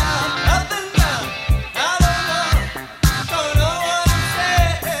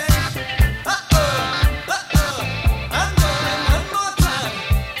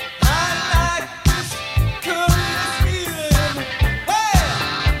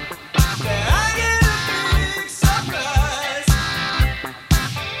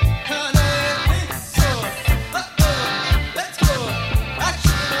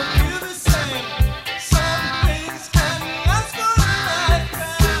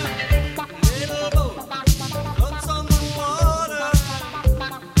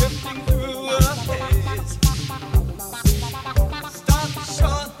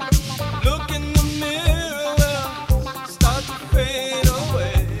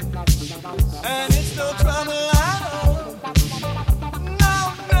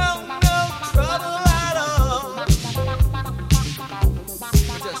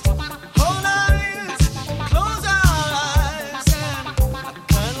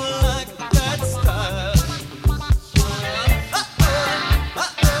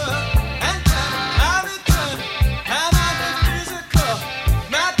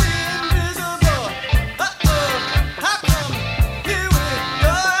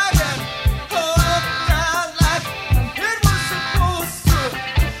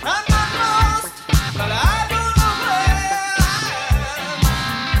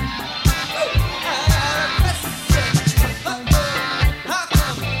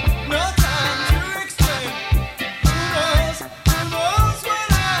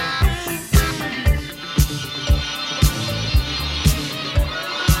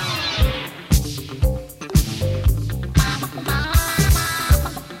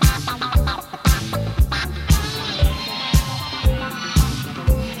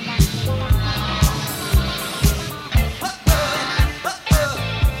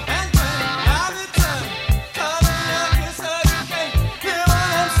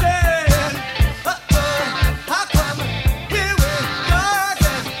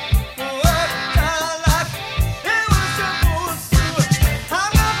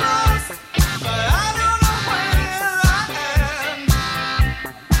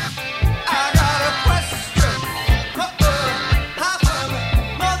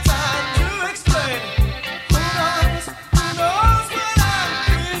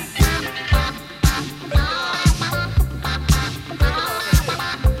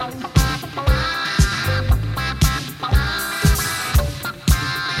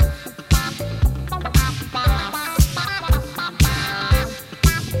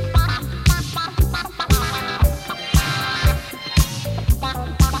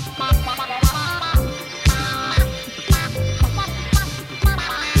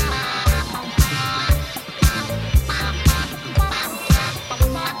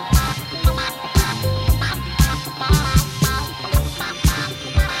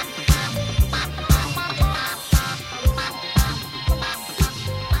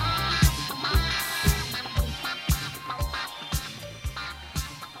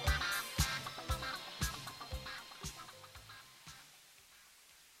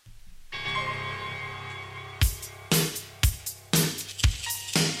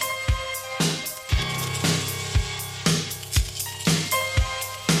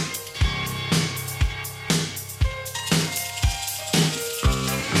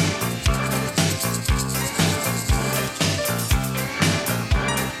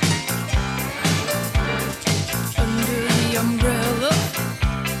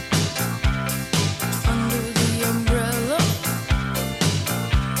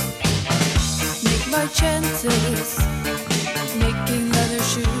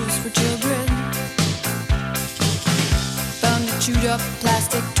 up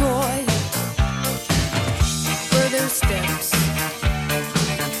plastic toy. Further steps,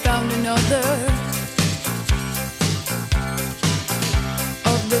 found another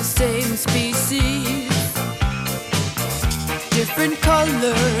of the same species, different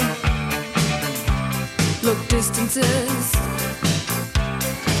color, look distances.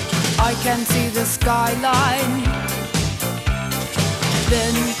 I can see the skyline,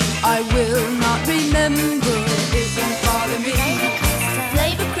 then I will not remember. It won't bother me.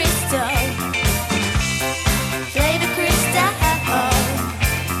 Flavor crystal, flavor crystal,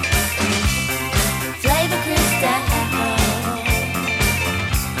 flavor crystal,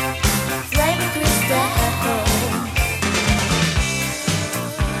 flavor crystal.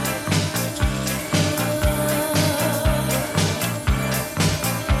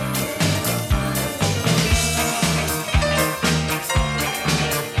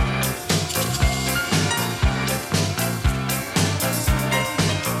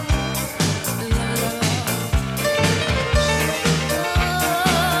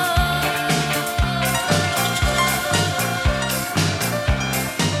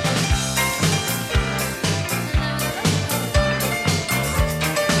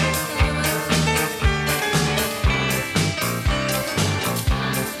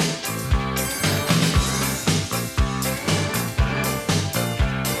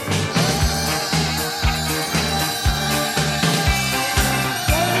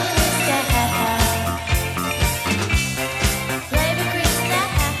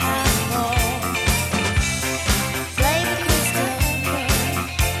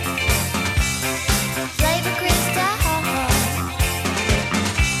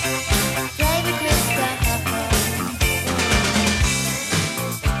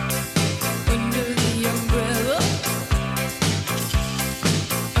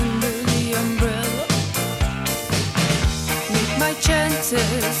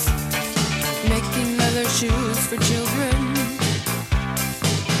 Making leather shoes for children.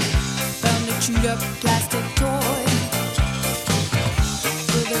 Found a chewed up plastic toy.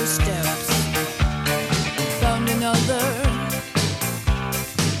 Further steps, found another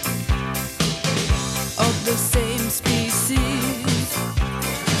of the same species,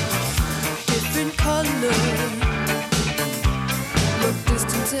 different color, look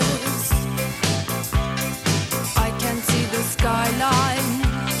distances. I can see the skyline,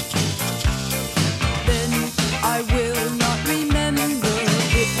 then I will not remember.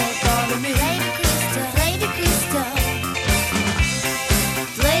 It won't bother me. Flavor crystal, flavor crystal,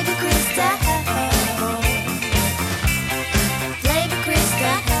 flavor crystal, flavor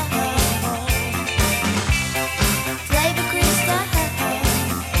crystal, flavor crystal,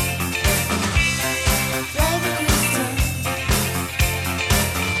 flavor crystal,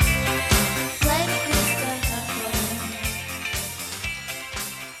 flavor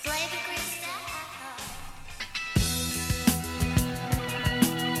crystal.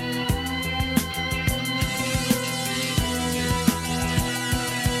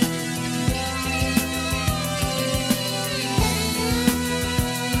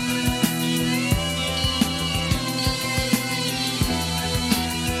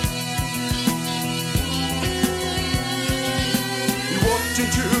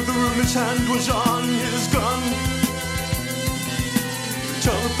 Into the room, his hand was on his gun.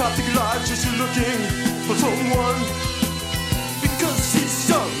 Telepathic light, just looking for someone. Because he's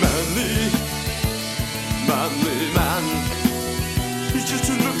so manly, manly man. He's just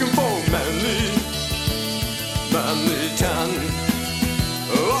looking for manly, manly tan.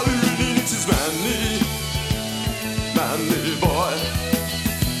 All he really needs is manly, manly boy.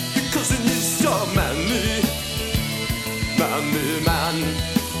 Because he's so manly, manly man.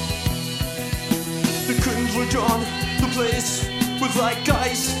 The curtains were drawn, the place was like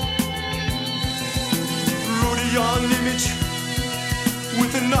ice. Rudy on image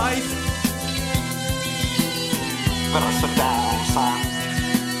with a knife. Better sit down, son,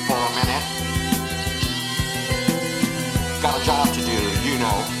 for a minute. Got a job to do, you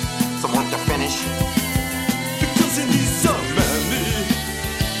know, some work to finish. Because he's so manly,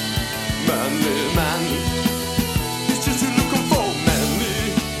 manly man. He's just looking for manly,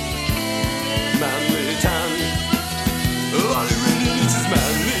 manly tan. All he really needs is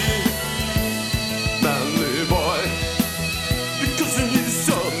manly, manly boy. Because he's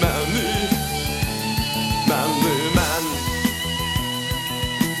so manly, manly man.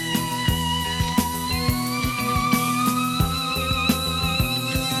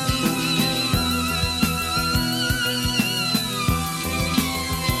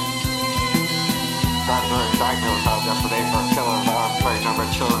 Diagnosed out yesterday for a killer of armed prey number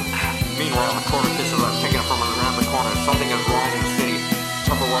of children. Meanwhile, the corner kisses are taken from around the corner. Something is wrong in the city.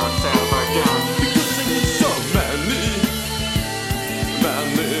 cover where I stand back down. Because I need some manly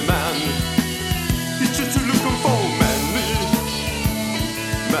man. He's just looking for manly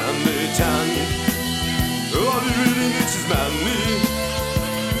tan. All he really needs is manly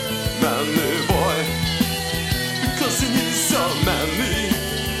boy. Because he needs some manly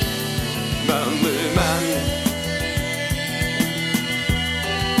man.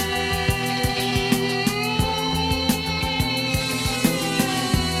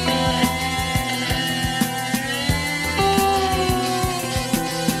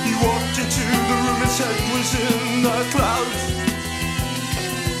 He walked into the room, his head was in the clouds.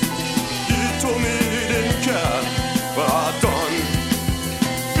 He told me he didn't care, but I done.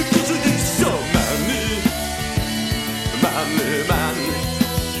 Because he needs some manly man.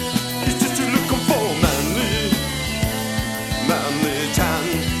 He's just looking for manly tan.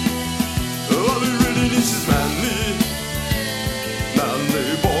 All he really needs is manly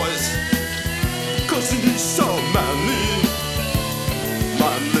boys. Cause he needs some manly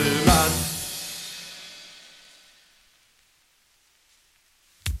man.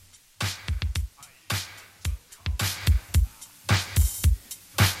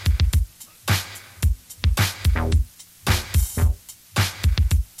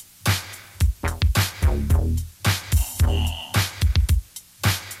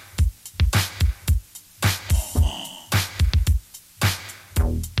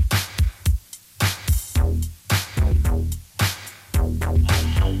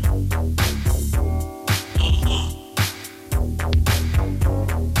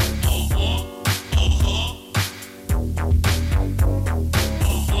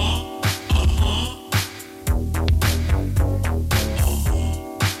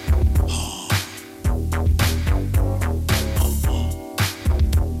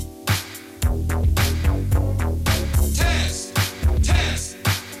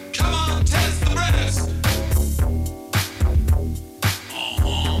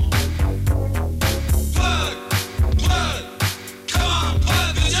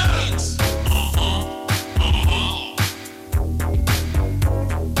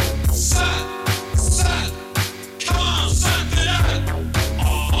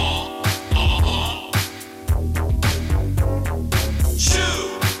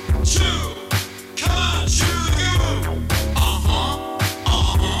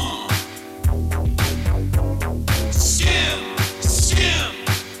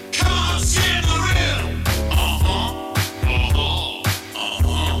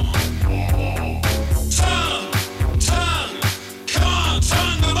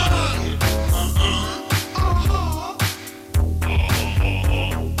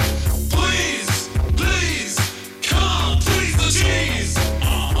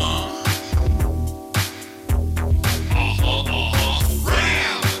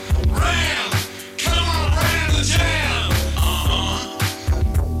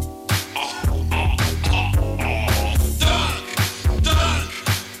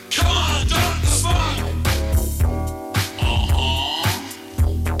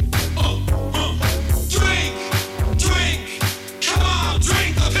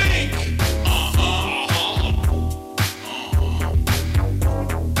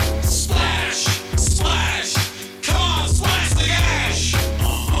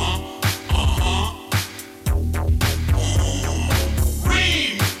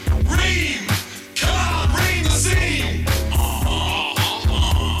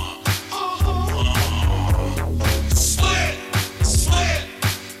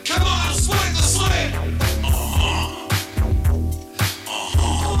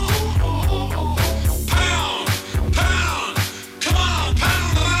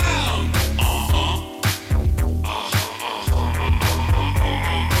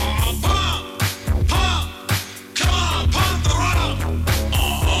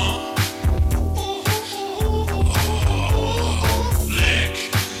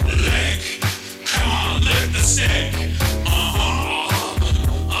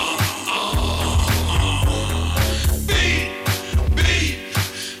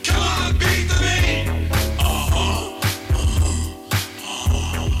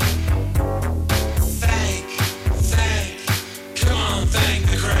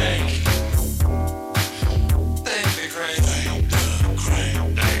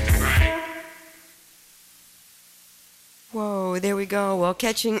 there we go. Well,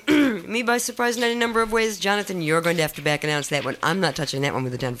 catching me by surprise in any number of ways. Jonathan, you're going to have to back announce that one. I'm not touching that one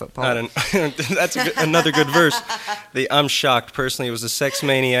with a 10-foot pole. That's another good verse. I'm shocked, personally. It was the Sex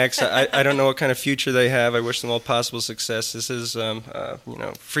Maniacs. I don't know what kind of future they have. I wish them all possible success. This is,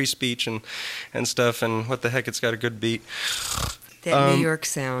 free speech and stuff, and what the heck, it's got a good beat. That New York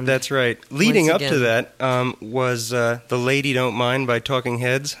sound. That's right. Leading Once up to again. that was The Lady Don't Mind by Talking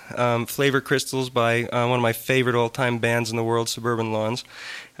Heads, Flavor Crystals by one of my favorite all-time bands in the world, Suburban Lawns,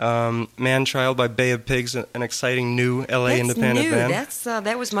 Man Child by Bay of Pigs, an exciting new L.A. independent new. band.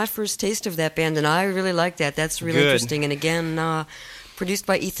 That was my first taste of that band, and I really like that. That's really Good. interesting. And again, produced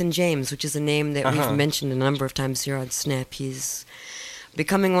by Ethan James, which is a name that we've mentioned a number of times here on Snap. He's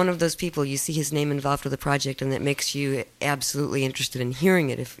becoming one of those people, you see his name involved with a project, and that makes you absolutely interested in hearing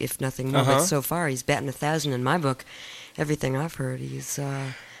it, if nothing more. But so far, he's batting 1,000 in my book. Everything I've heard, he's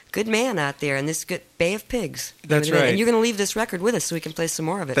a good man out there, and this good Bay of Pigs. That's right. And you're going to leave this record with us so we can play some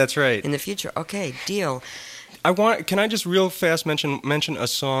more of it. That's right. In the future. Okay, deal. Can I just real fast mention a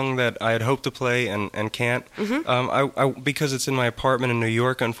song that I had hoped to play and can't? Because it's in my apartment in New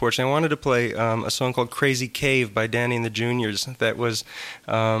York, unfortunately. I wanted to play a song called Crazy Cave by Danny and the Juniors that was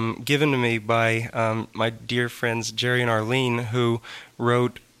given to me by my dear friends Jerry and Arlene, who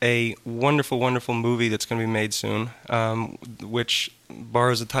wrote a wonderful, wonderful movie that's going to be made soon, which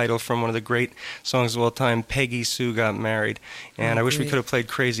borrows a title from one of the great songs of all time, Peggy Sue Got Married. And I wish we could have played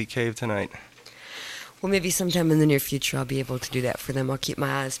Crazy Cave tonight. Well, maybe sometime in the near future I'll be able to do that for them. I'll keep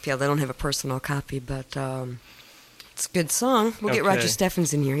my eyes peeled. I don't have a personal copy, but it's a good song. We'll get Roger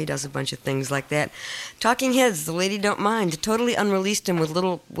Steffens in here. He does a bunch of things like that. Talking Heads, The Lady Don't Mind, totally unreleased and with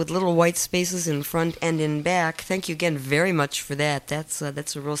little white spaces in front and in back. Thank you again very much for that. That's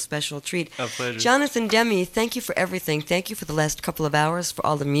a real special treat. A pleasure. Jonathan Demme, thank you for everything. Thank you for the last couple of hours, for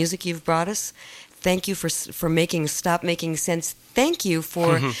all the music you've brought us. Thank you for Stop Making Sense. Thank you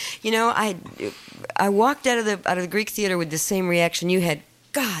for, I walked out of the Greek Theater with the same reaction you had.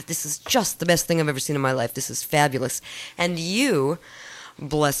 God, this is just the best thing I've ever seen in my life. This is fabulous. And you,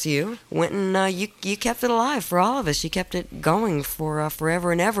 bless you, went and you kept it alive for all of us. You kept it going for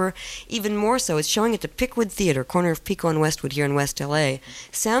forever and ever. Even more so, it's showing at the Pickwood Theater, corner of Pico and Westwood here in West L.A.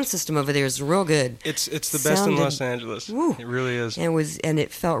 Sound system over there is real good. It's the best in Los Angeles. Woo. It really is. And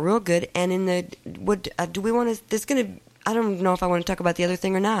it felt real good. And in the do we want to? There's gonna. I don't know if I want to talk about the other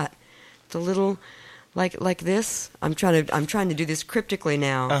thing or not. The little. Like this, I'm trying to do this cryptically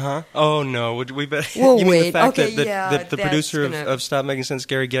now. Oh no, we bet. We'll you wait. mean the fact Okay, that the producer of Stop Making Sense,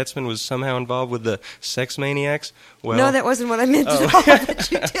 Gary Getzman, was somehow involved with the Sex Maniacs? Well, no, that wasn't what I meant at all. But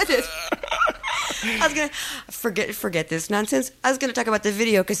you did it. I was gonna forget this nonsense. I was gonna talk about the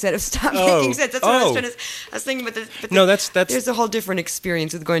video cassette of Stop Making Sense. That's what I was trying to. I was thinking, but there's a whole different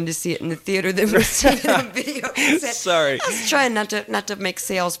experience with going to see it in the theater than we're seeing it on video cassette. Sorry, I was trying not to make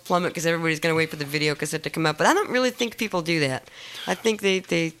sales plummet because everybody's gonna wait for the video cassette to come out. But I don't really think people do that. I think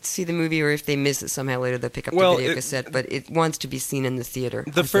they see the movie, or if they miss it somehow later, they'll pick up the video cassette. But it wants to be seen in the theater.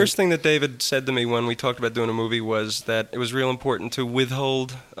 The first thing that David said to me when we talked about doing a movie was that it was real important to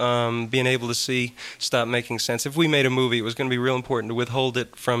withhold being able to see Stop Making Sense. If we made a movie, it was going to be real important to withhold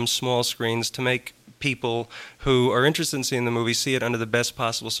it from small screens to make people who are interested in seeing the movie see it under the best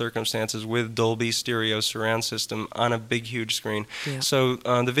possible circumstances with Dolby stereo surround system on a big, huge screen. Yeah. So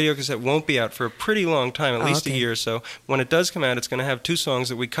the video cassette won't be out for a pretty long time, at least a year or so. When it does come out, it's going to have 2 songs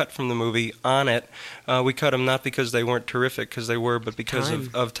that we cut from the movie on it. We cut them not because they weren't terrific, because they were, but because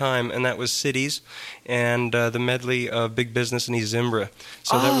of time. And that was Cities and the medley of Big Business and East Zimbra.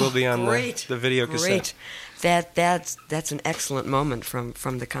 So that will be on the video cassette. That's an excellent moment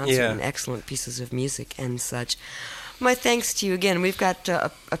from the concert, and excellent pieces of music and such. My thanks to you again. We've got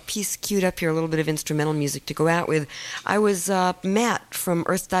a piece queued up here, a little bit of instrumental music to go out with. I was Matt from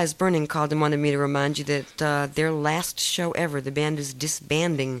Earth Dies Burning called and wanted me to remind you that their last show ever, the band is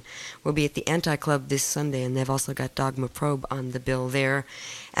disbanding, will be at the Anti-Club this Sunday, and they've also got Dogma Probe on the bill there.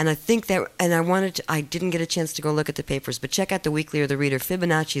 And I think that, and I didn't get a chance to go look at the papers, but check out the Weekly or the Reader.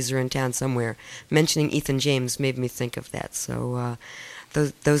 Fibonacci's are in town somewhere. Mentioning Ethan James made me think of that, so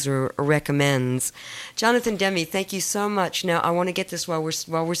those are recommends. Jonathan Demme, thank you so much. Now I want to get this while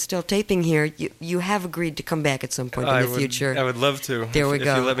we're still taping here. You have agreed to come back at some point in the future. I would love to. There we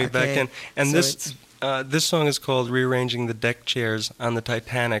go. If you let me back in. And so this song is called "Rearranging the Deck Chairs on the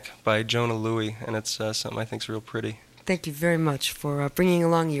Titanic" by Jonah Louie, and it's something I think's real pretty. Thank you very much for bringing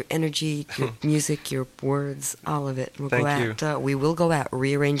along your energy, your music, your words, all of it. We will go out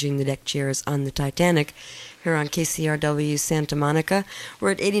rearranging the deck chairs on the Titanic here on KCRW Santa Monica. We're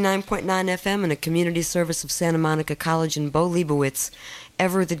at 89.9 FM and a community service of Santa Monica College, and Bo Leibowitz,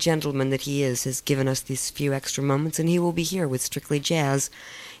 ever the gentleman that he is, has given us these few extra moments, and he will be here with Strictly Jazz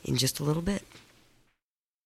in just a little bit.